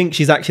 Do you think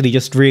she's actually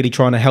just really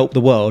trying to help the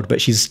world,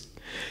 but she's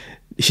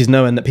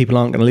knowing that people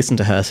aren't going to listen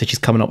to her, so she's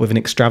coming up with an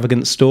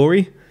extravagant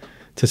story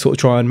to sort of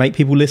try and make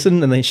people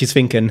listen? And then she's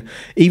thinking,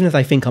 even if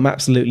they think I'm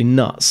absolutely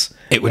nuts,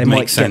 It would they make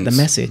might sense. get the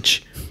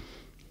message,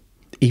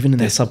 even in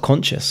their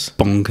subconscious.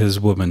 Bonkers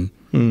woman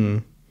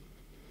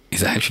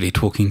is actually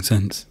talking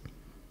sense.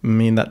 I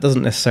mean, that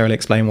doesn't necessarily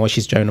explain why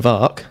she's Joan of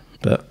Arc,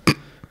 but...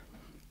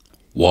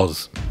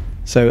 Was.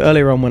 So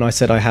earlier on when I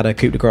said I had a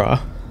coup de grace,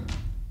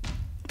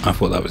 I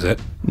thought that was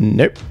it.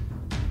 nope.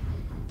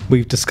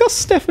 We've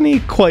discussed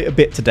Stephany quite a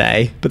bit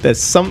today, but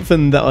there's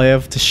something that I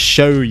have to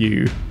show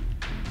you.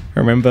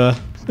 Remember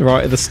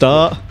right at the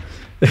start?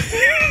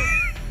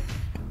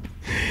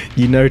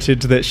 You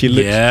noted that she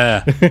looked...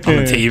 Yeah, on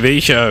a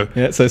TV show.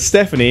 Yeah, so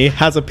Stephany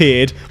has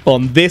appeared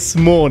on This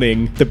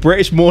Morning, the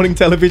British morning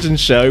television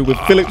show with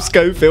Philip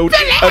Schofield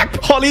and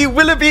Holly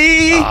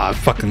Willoughby. I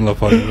fucking love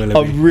Holly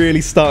Willoughby. I'm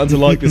really starting to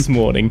like This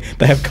Morning.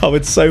 They have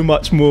covered so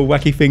much more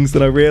wacky things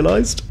than I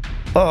realised.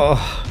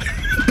 Oh.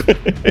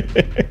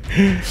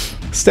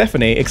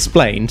 Stephany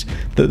explained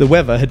that the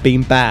weather had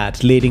been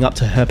bad leading up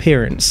to her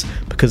appearance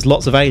because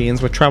lots of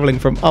aliens were travelling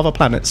from other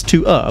planets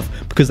to Earth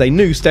because they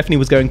knew Stephany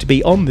was going to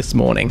be on This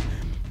Morning.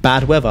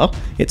 Bad weather,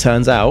 it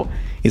turns out,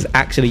 is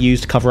actually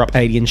used to cover up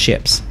alien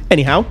ships.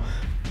 Anyhow,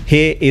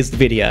 here is the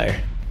video.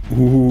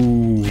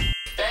 Ooh.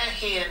 They're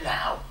here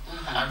now,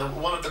 and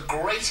one of the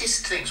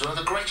greatest things, one of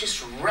the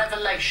greatest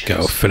revelations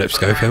Go, Philip for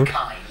Schofield.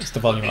 mankind Just the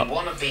volume would be up.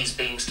 one of these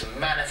beings to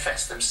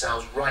manifest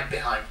themselves right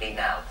behind me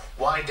now.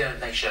 Why don't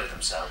they show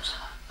themselves?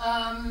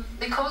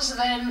 Because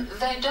then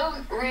they're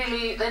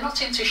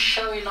not into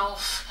showing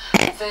off.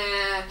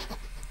 They're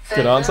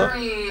Good answer.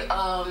 very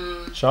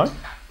Shy?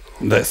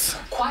 This.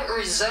 quite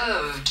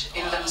reserved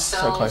in themselves.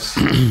 So close.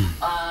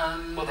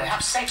 Well, they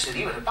have sex with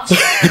you at a bus.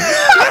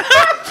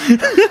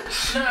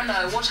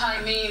 No. What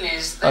I mean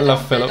is I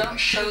love they Philip. don't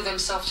show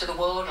themselves to the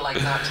world like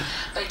that.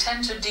 They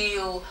tend to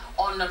deal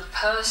on a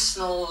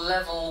personal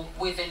level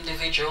with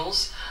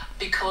individuals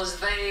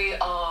because we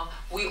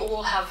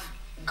all have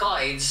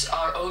guides,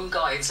 our own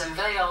guides, and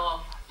they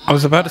are... I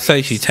was about to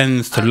say she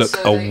tends to look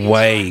So they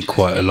away interact with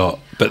quite a me. lot,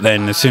 but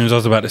then as soon as I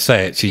was about to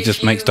say it, she If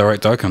just you makes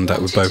direct eye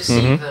contact with wanted both to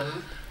of them. see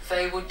them,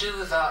 they would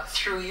do that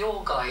through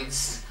your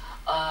guides,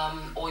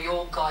 or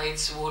your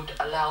guides would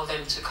allow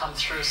them to come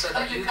through so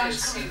that you can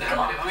see them.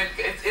 I mean,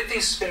 if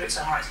these spirits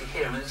are actually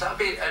here, I mean, that would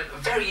be a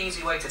very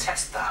easy way to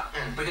test that.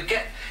 We could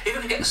get, if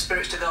we could get the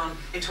spirits to go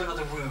into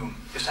another room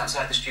just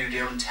outside the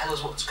studio and tell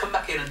us what's, come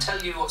back in and tell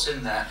you what's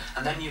in there,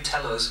 and then you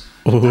tell us.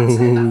 That's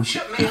it, that would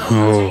shut me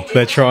up.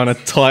 They're trying to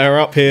tie her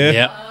up here.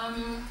 Yeah.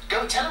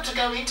 Go, tell them to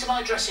go into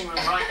my dressing room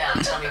right now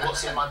and tell me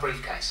what's in my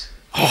briefcase.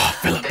 Oh,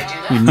 Philip. They do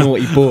that. You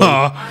naughty boy.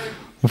 Oh,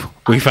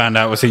 we found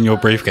out what's in your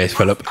briefcase,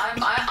 Philip.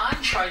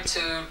 I'm trying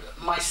to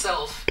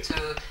myself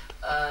to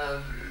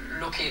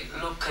look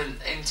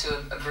into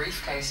a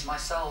briefcase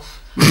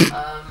myself.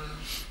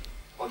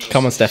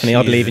 Come on, Stephany,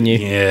 I believe in you.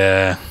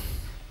 Yeah.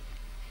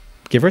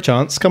 Give her a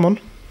chance. Come on.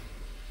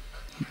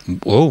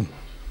 Whoa.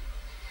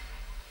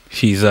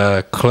 She's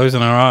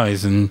closing her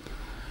eyes and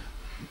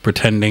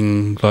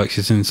pretending like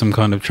she's in some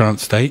kind of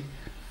trance state.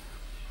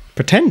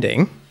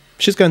 Pretending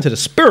she's going to the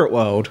spirit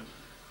world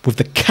with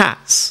the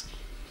cats.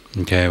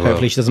 Okay, well,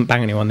 Hopefully she doesn't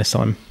bang anyone this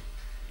time.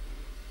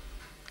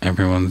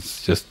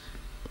 everyone's just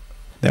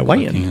They're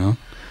waiting. you know.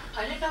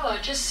 I don't know. I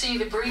just see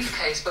the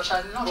briefcase, but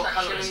I'm not What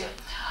colour actually. is it?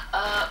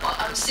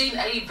 I'm seeing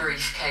a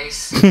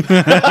briefcase.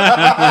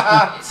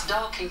 It's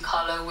dark in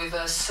colour with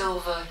a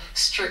silver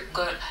strip.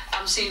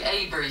 I'm seeing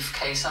a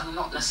briefcase. I'm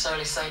not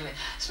necessarily saying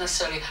it's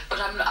necessarily, but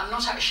I'm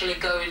not actually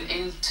going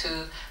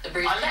into the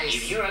briefcase. I let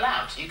you. You're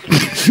allowed. You can.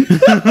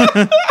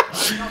 I'm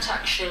not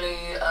actually.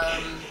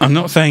 I'm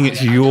not saying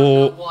it's I don't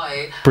your know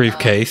why.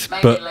 briefcase,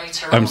 Maybe but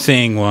later I'm on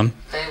seeing one.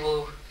 They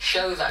will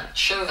show that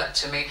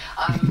to me.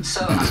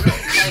 So I'm not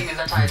claiming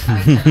that I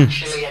can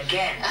actually.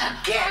 Again,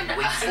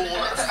 we fall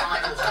at the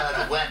final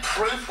hurdle where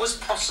proof was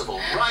possible,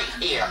 right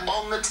here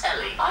on the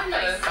telly. I know.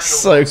 They failed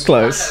So once.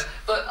 close. I know,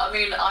 but I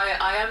mean,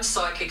 I am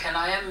psychic and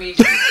I am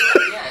medium.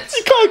 Yet.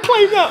 You can't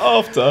claim that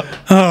after.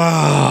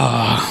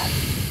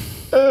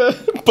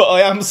 But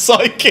I am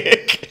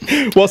psychic.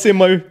 What's in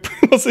my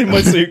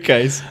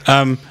suitcase?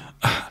 I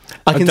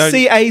can don't-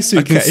 see a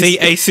suitcase. I can see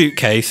a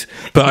suitcase,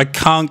 but I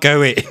can't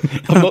go in.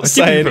 I'm not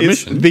saying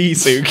it's the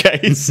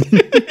suitcase.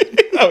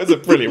 That was a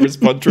brilliant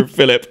response from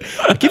Philip.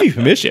 I give you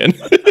permission.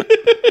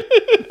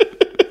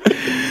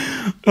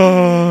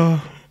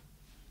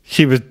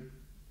 She was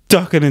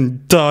ducking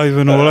and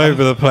diving all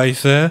over the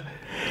place there.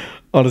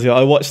 Honestly,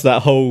 I watched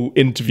that whole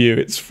interview.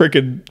 It's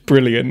freaking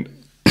brilliant.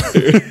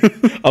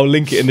 I'll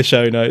link it in the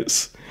show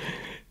notes.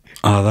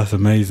 Oh, that's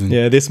amazing.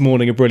 Yeah, This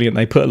Morning are brilliant.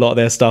 They put a lot of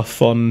their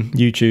stuff on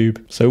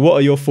YouTube. So what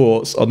are your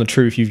thoughts on the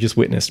truth you've just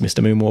witnessed,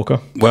 Mr. Moonwalker?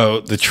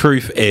 Well, the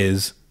truth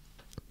is,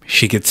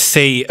 she could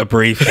see a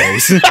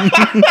briefcase.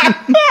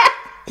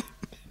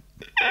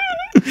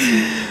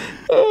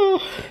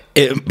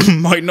 It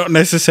might not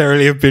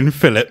necessarily have been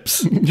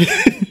Philip's.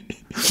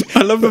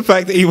 I love the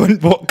fact that he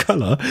went, what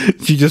colour?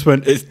 She just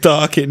went, it's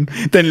dark, and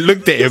then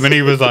looked at him and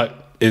he was like,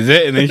 is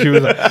it? And then she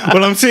was like,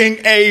 well, I'm seeing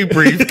a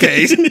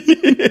briefcase.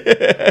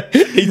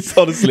 He's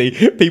honestly,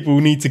 people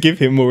need to give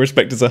him more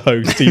respect as a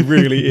host. He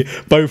really,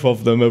 both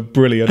of them are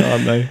brilliant,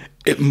 aren't they?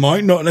 It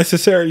might not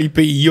necessarily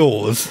be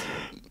yours.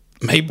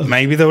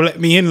 Maybe they'll let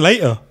me in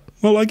later.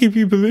 Well, I give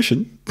you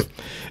permission.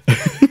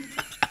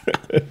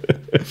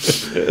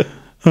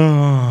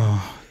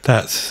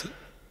 That's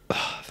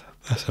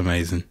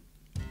amazing.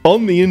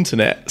 On the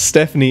internet,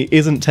 Stephany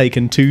isn't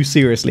taken too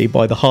seriously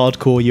by the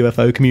hardcore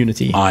UFO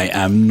community. I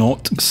am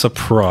not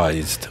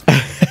surprised.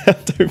 I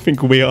don't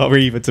think we are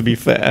either, to be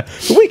fair.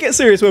 But we get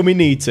serious when we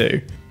need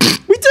to.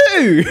 We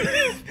do!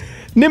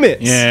 Nimitz.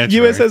 Yeah,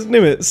 true. USS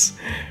Nimitz.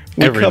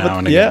 Every now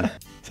and again. Yeah.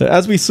 So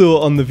as we saw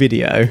on the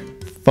video,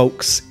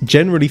 folks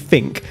generally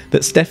think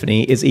that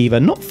Stephany is either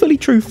not fully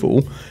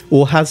truthful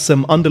or has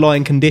some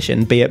underlying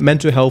condition, be it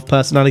mental health,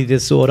 personality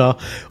disorder,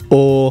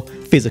 or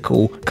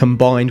physical,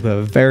 combined with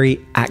a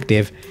very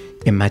active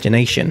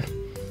imagination.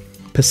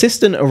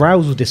 Persistent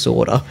arousal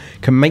disorder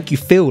can make you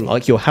feel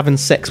like you're having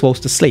sex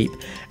whilst asleep,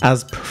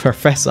 as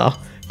Professor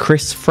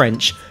Chris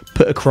French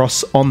put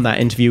across on that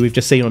interview we've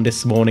just seen on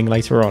This Morning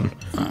later on.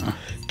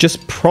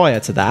 Just prior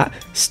to that,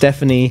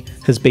 Stephany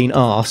has been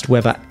asked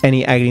whether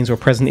any aliens were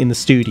present in the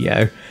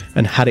studio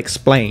and had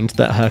explained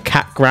that her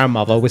cat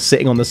grandmother was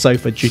sitting on the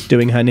sofa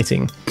doing her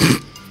knitting.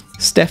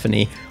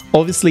 Stephany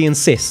obviously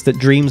insists that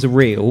dreams are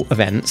real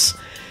events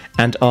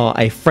and are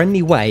a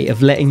friendly way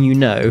of letting you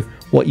know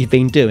what you've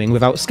been doing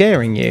without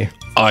scaring you.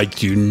 I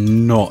do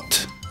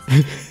not.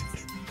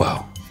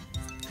 Well,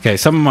 okay,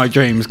 some of my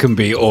dreams can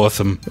be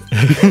awesome.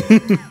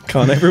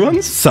 Can't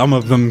everyone's? Some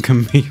of them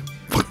can be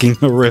fucking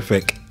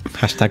horrific.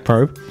 Hashtag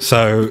probe.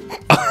 So,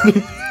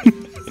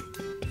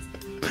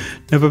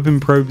 never been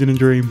probed in a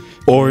dream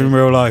or in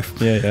real life.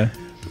 Yeah.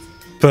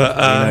 But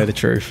You know the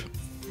truth.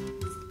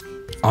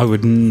 I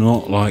would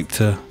not like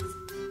to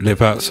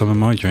live out some of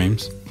my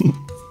dreams.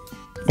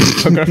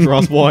 I'm going to have to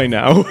ask why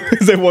now.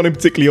 Is there one in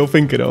particular you're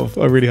thinking of?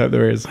 I really hope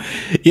there is.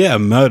 Yeah, I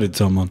murdered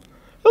someone.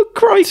 Oh,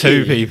 crikey.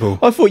 2 people.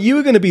 I thought you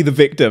were going to be the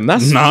victim.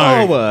 That's No.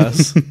 far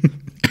worse.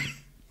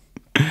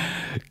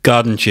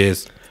 Garden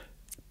shears.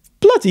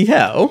 Bloody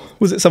hell.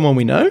 Was it someone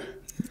we know?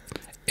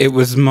 It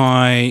was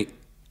my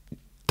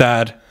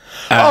dad.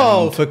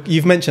 And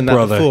You've mentioned that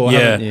brother, before, yeah.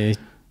 haven't you?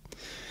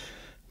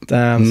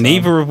 Damn. son.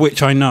 neither of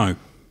which I know.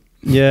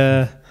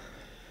 Yeah.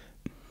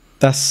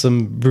 That's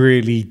some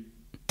really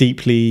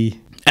deeply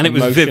And it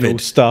was emotional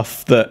vivid.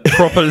 stuff that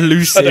Proper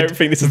lucid, I don't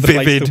think this is the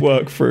place vivid to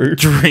work through.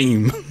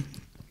 dream.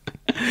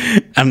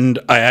 And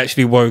I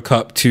actually woke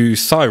up to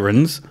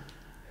sirens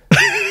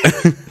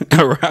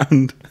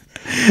around,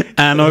 and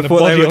I And a thought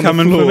body they were on the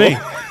coming for floor. me.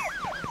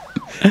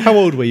 How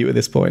old were you at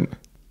this point?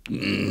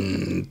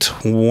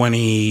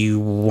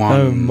 21.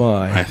 Oh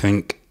my. I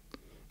think.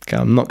 Okay,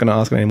 I'm not going to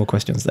ask any more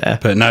questions there.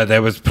 But no,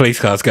 there was police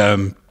cars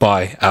going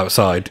by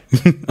outside.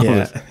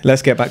 Yeah,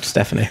 let's get back to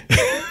Stephany.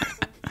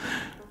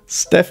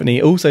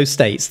 Stephany also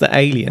states that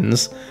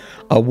aliens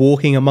are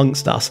walking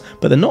amongst us,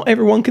 but that not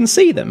everyone can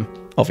see them,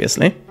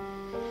 obviously.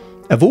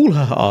 Of all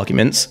her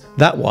arguments,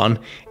 that one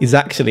is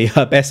actually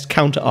her best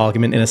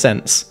counter-argument in a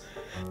sense.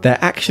 There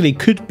actually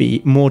could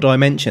be more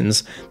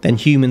dimensions than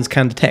humans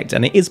can detect,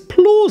 and it is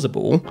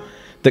plausible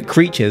that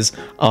creatures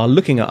are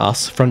looking at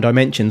us from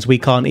dimensions we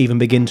can't even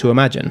begin to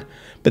imagine.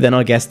 But then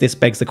I guess this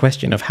begs the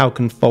question of how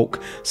can folk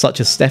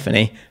such as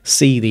Stephany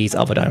see these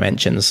other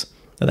dimensions?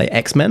 Are they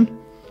X-Men?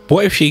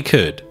 What if she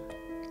could,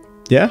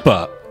 Yeah.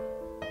 But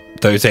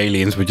those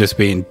aliens were just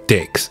being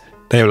dicks.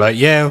 They were like,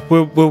 yeah,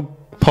 we'll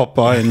pop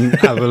by and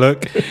have a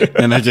look.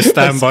 And they just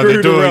stand by the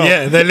screwed her door. up.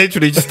 Yeah, they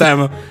literally just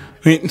stand by.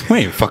 I mean, we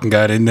ain't fucking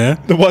going in there.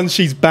 The ones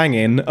she's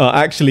banging are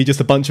actually just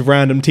a bunch of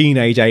random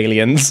teenage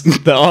aliens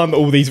that aren't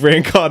all these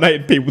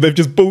reincarnated people. They've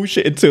just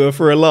bullshitted to her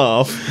for a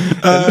laugh.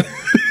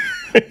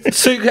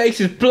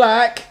 Suitcase is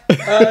black.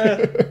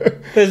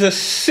 There's a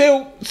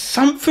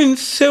something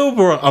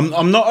silver.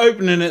 I'm not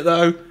opening it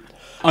though.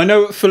 I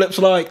know what Philip's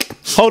like.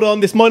 Hold on,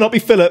 this might not be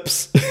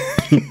Philip's.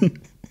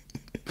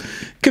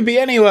 Could be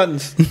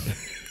anyone's.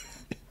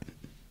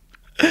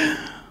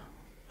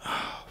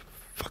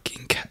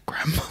 Fucking cat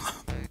grandmother.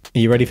 Are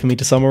you ready for me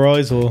to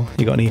summarise, or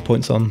you got any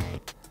points on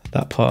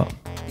that part?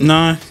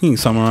 No, you can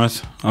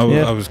summarise. I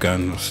Yeah. was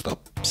going to stop.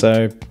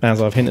 So,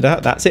 as I've hinted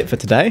at, that's it for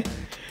today.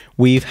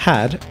 We've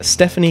had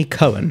Stephany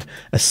Cohen,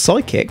 a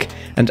psychic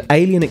and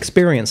alien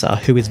experiencer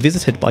who is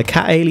visited by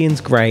cat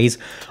aliens, greys,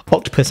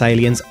 octopus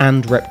aliens,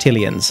 and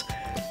reptilians.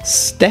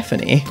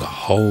 Stephany, The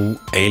whole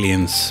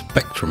alien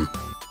spectrum,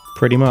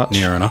 pretty much.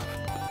 near enough.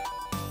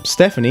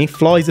 Stephany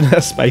flies in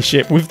her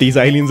spaceship with these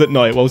aliens at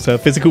night whilst her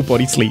physical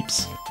body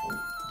sleeps.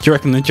 Do you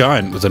reckon the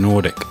giant was a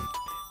Nordic?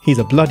 He's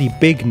a bloody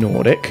big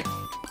Nordic.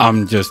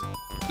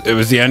 It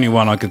was the only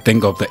one I could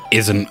think of that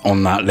isn't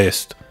on that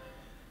list.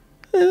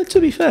 To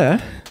be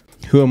fair,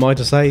 who am I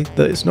to say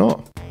that it's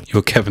not?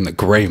 You're Kevin the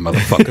Grey,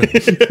 motherfucker.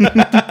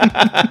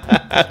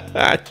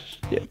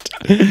 Shit.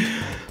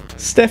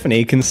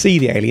 Stephany can see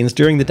the aliens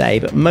during the day,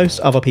 but most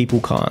other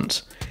people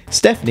can't.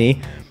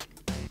 Stephany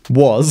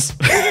was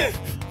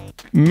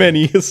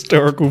many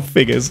historical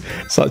figures,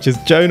 such as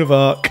Joan of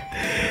Arc.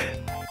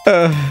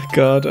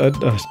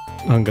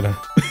 I'm gonna...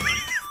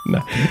 No.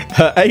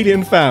 Her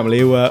alien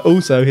family were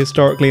also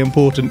historically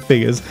important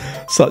figures,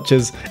 such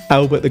as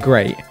Albert the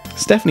Great.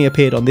 Stephany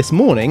appeared on This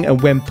Morning,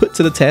 and when put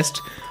to the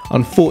test,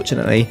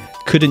 unfortunately,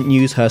 couldn't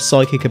use her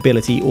psychic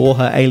ability or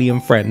her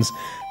alien friends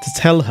to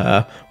tell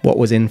her what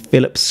was in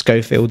Philip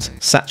Schofield's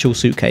satchel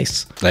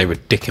suitcase. They were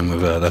dicking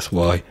with her, that's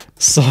why.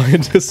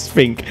 Scientists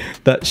think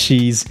that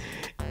she's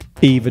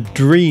either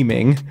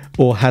dreaming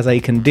or has a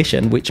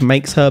condition which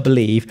makes her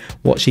believe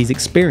what she's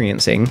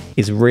experiencing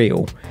is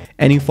real.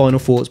 Any final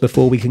thoughts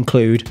before we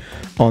conclude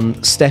on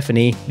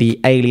Stephany, the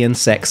alien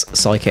sex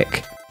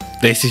psychic?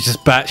 This is just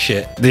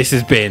batshit. This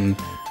has been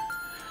Do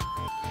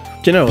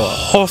you know what?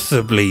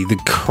 possibly the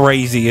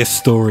craziest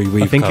story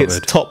we've I think covered. it's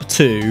top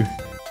 2,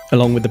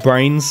 along with the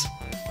brains,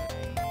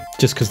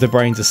 just because the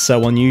brains are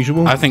so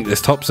unusual. I think this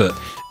tops it.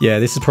 Yeah,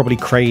 this is probably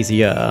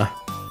crazier.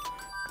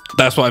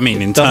 That's what I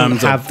mean in Doesn't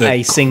terms have of the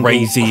a single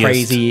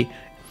craziest.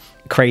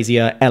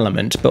 crazier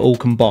element, but all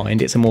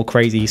combined, it's a more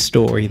crazy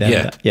story than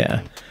Yeah. that.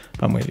 Yeah,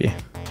 I'm with you.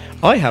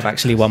 I have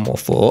actually one more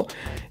thought.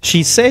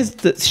 She says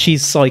that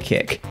she's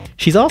psychic.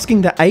 She's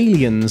asking the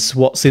aliens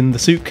what's in the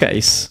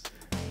suitcase.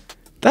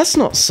 That's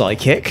not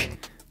psychic.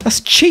 That's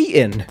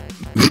cheating.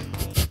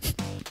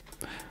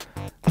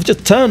 I've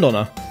just turned on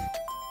her.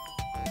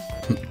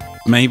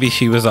 Maybe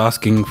she was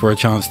asking for a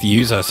chance to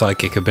use her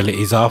psychic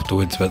abilities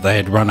afterwards, but they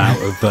had run out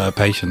of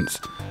patience.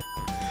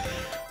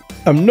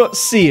 I'm not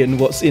seeing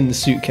what's in the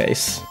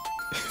suitcase.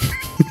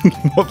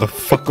 What the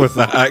fuck was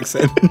that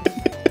accent?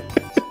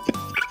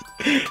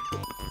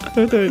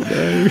 I don't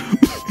know.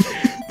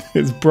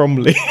 It's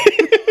Bromley.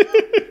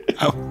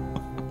 Oh,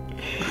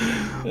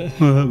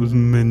 that was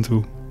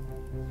mental.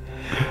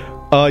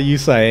 Are you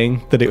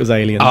saying that it was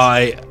aliens?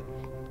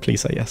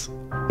 Please say yes.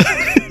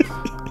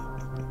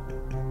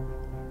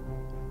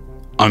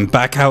 I'm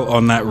back out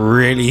on that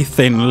really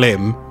thin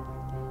limb.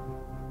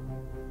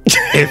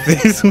 If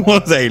this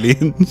was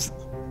aliens,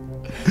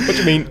 What do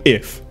you mean,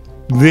 if?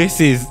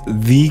 this is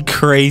the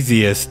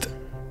craziest.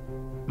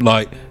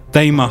 Like,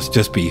 they must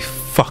just be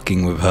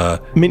fucking with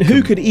her. I mean,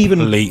 who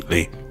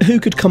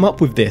could come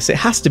up with this? It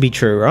has to be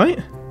true, right?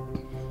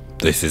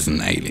 This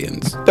isn't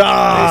aliens.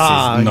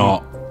 Ah, This is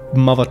not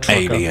mother trucker.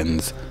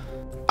 aliens.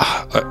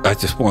 I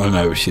just want to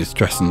know if she's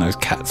dressing those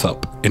cats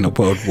up in a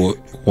World War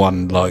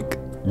One like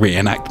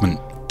reenactment.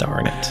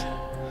 Darn it.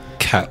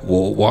 Cat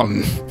War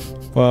One.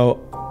 Well,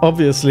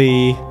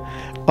 obviously,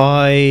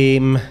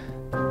 I'm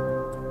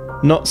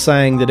not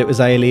saying that it was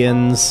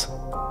aliens,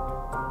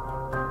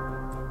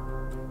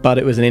 but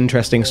it was an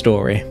interesting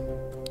story.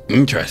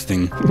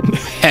 Interesting.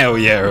 Hell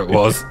yeah, it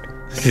was.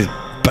 This is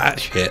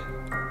batshit.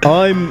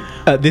 I'm,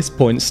 at this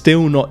point,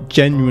 still not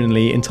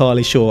genuinely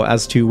entirely sure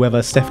as to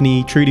whether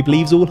Stephany truly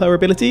believes all her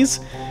abilities.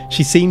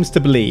 She seems to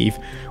believe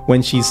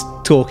when she's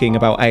talking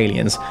about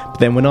aliens, but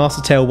then when asked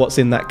to tell what's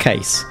in that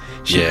case,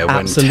 she Yeah, when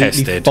absolutely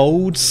tested.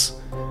 folds,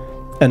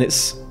 and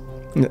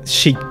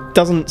she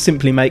doesn't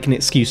simply make an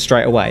excuse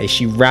straight away.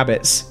 She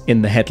rabbits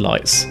in the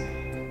headlights.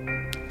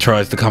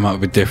 Tries to come up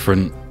with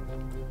different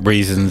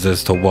reasons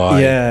as to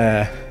why.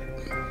 Yeah,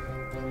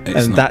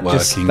 It's and not that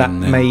working.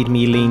 made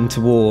me lean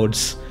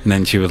towards. And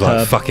then she was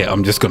like, fuck it,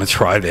 I'm just going to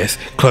try this.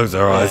 Close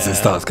her eyes and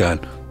starts going.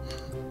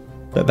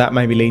 But that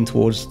made me lean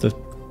towards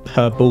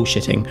her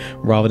bullshitting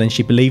rather than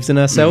she believes in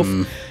herself.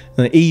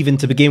 And even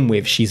to begin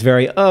with, she's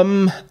very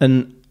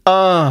and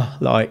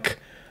like.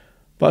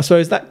 But I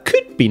suppose that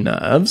could be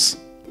nerves.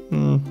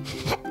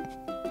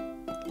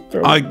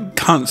 I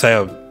can't say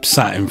I've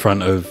sat in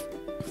front of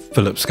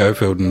Philip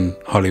Schofield and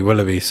Holly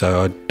Willoughby,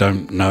 so I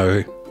don't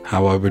know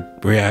how I would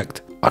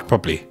react. I'd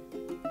probably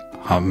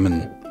hum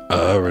and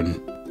and...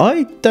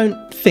 I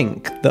don't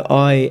think that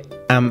I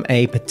am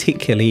a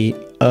particularly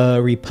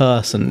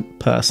person,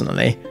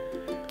 personally.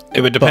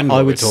 It would depend But what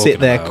I we're would talking sit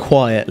there about.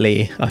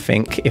 quietly, I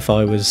think, if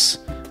I was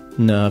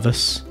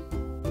nervous.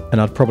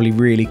 And I'd probably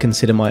really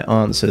consider my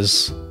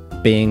answers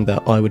being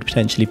that I would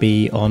potentially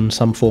be on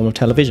some form of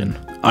television.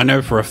 I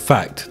know for a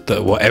fact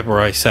that whatever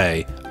I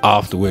say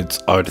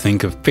afterwards, I would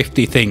think of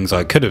 50 things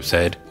I could have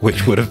said,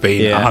 which would have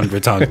been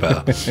 100 times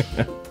better.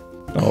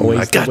 Always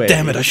Like, the God way.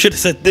 damn it, I should have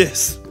said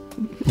this.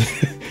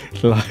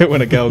 Like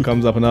when a girl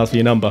comes up and asks for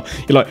your number,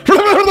 you're like,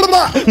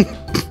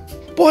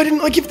 why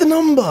didn't I give the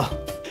number?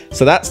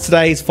 So that's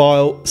today's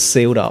file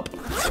sealed up.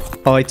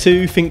 I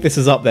too think this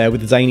is up there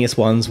with the zaniest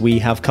ones we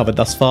have covered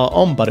thus far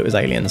on But It Was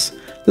Aliens.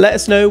 Let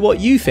us know what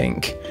you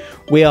think.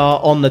 We are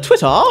on the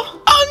Twitter. On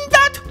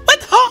that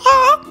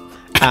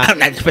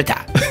Twitter.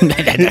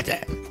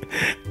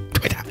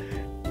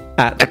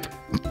 At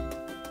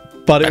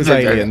But It Was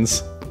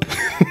Aliens.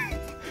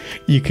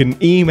 You can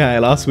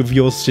email us with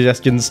your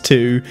suggestions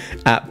too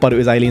at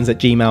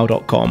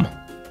butitwasaliens@gmail.com.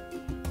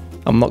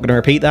 I'm not going to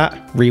repeat that.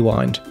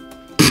 Rewind.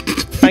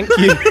 Thank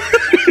you.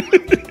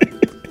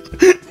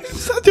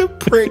 Such a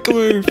prick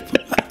move.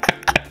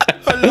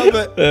 I love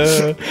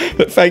it.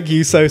 But thank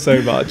you so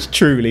much.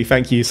 Truly,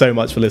 thank you so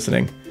much for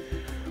listening.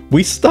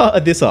 We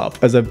started this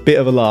up as a bit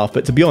of a laugh,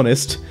 but to be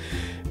honest,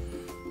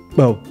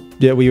 well,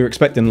 yeah, we were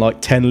expecting like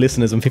 10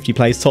 listeners and 50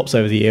 plays tops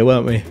over the year,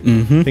 weren't we?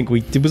 Mm-hmm. I think we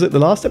did. Was it the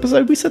last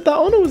episode we said that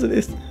on, or was it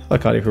this? I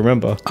can't even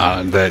remember.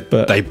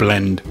 They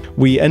blend.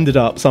 We ended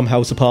up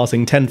somehow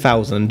surpassing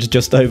 10,000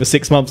 just over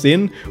 6 months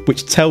in,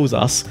 which tells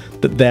us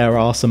that there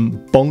are some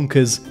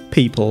bonkers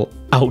people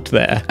out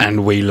there.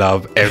 And we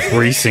love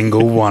every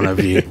single one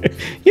of you.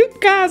 You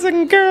guys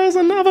and girls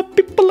and other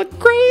people are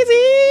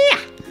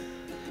crazy.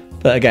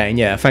 But again,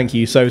 yeah, thank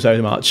you so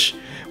much.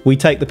 We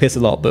take the piss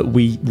a lot, but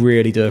we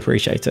really do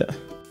appreciate it.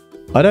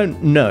 I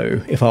don't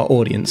know if our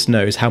audience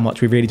knows how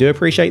much we really do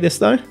appreciate this,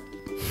 though.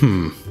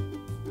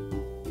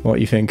 What are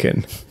you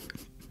thinking?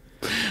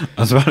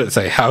 I was about to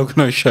say, how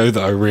can I show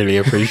that I really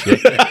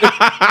appreciate it?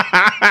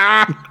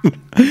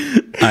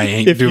 I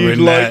ain't If doing you'd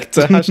that. like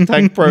to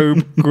hashtag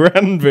probe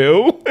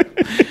Granville,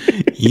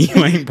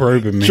 You ain't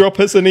probing me. drop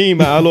us an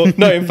email, or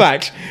no, in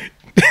fact,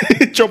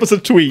 drop us a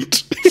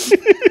tweet.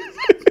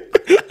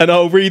 And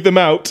I'll read them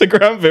out to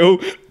Granville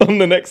on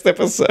the next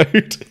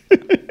episode.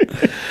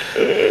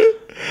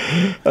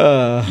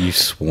 You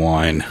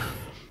swine.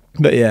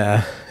 But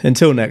yeah,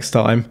 until next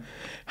time,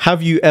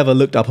 have you ever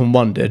looked up and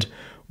wondered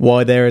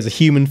why there is a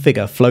human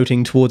figure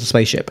floating towards a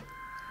spaceship?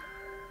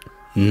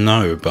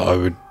 No, but I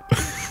would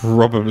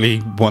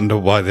probably wonder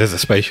why there's a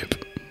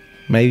spaceship.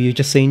 Maybe you've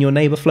just seen your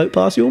neighbour float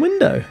past your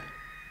window.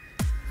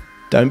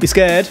 Don't be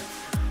scared.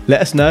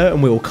 Let us know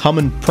and we will come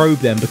and probe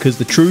them, because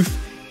the truth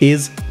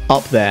is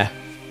up there.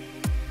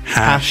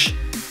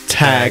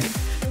 Hashtag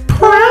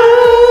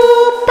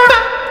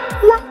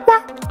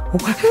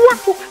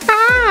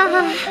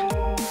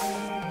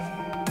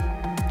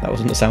That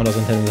wasn't the sound I was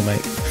intending to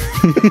make.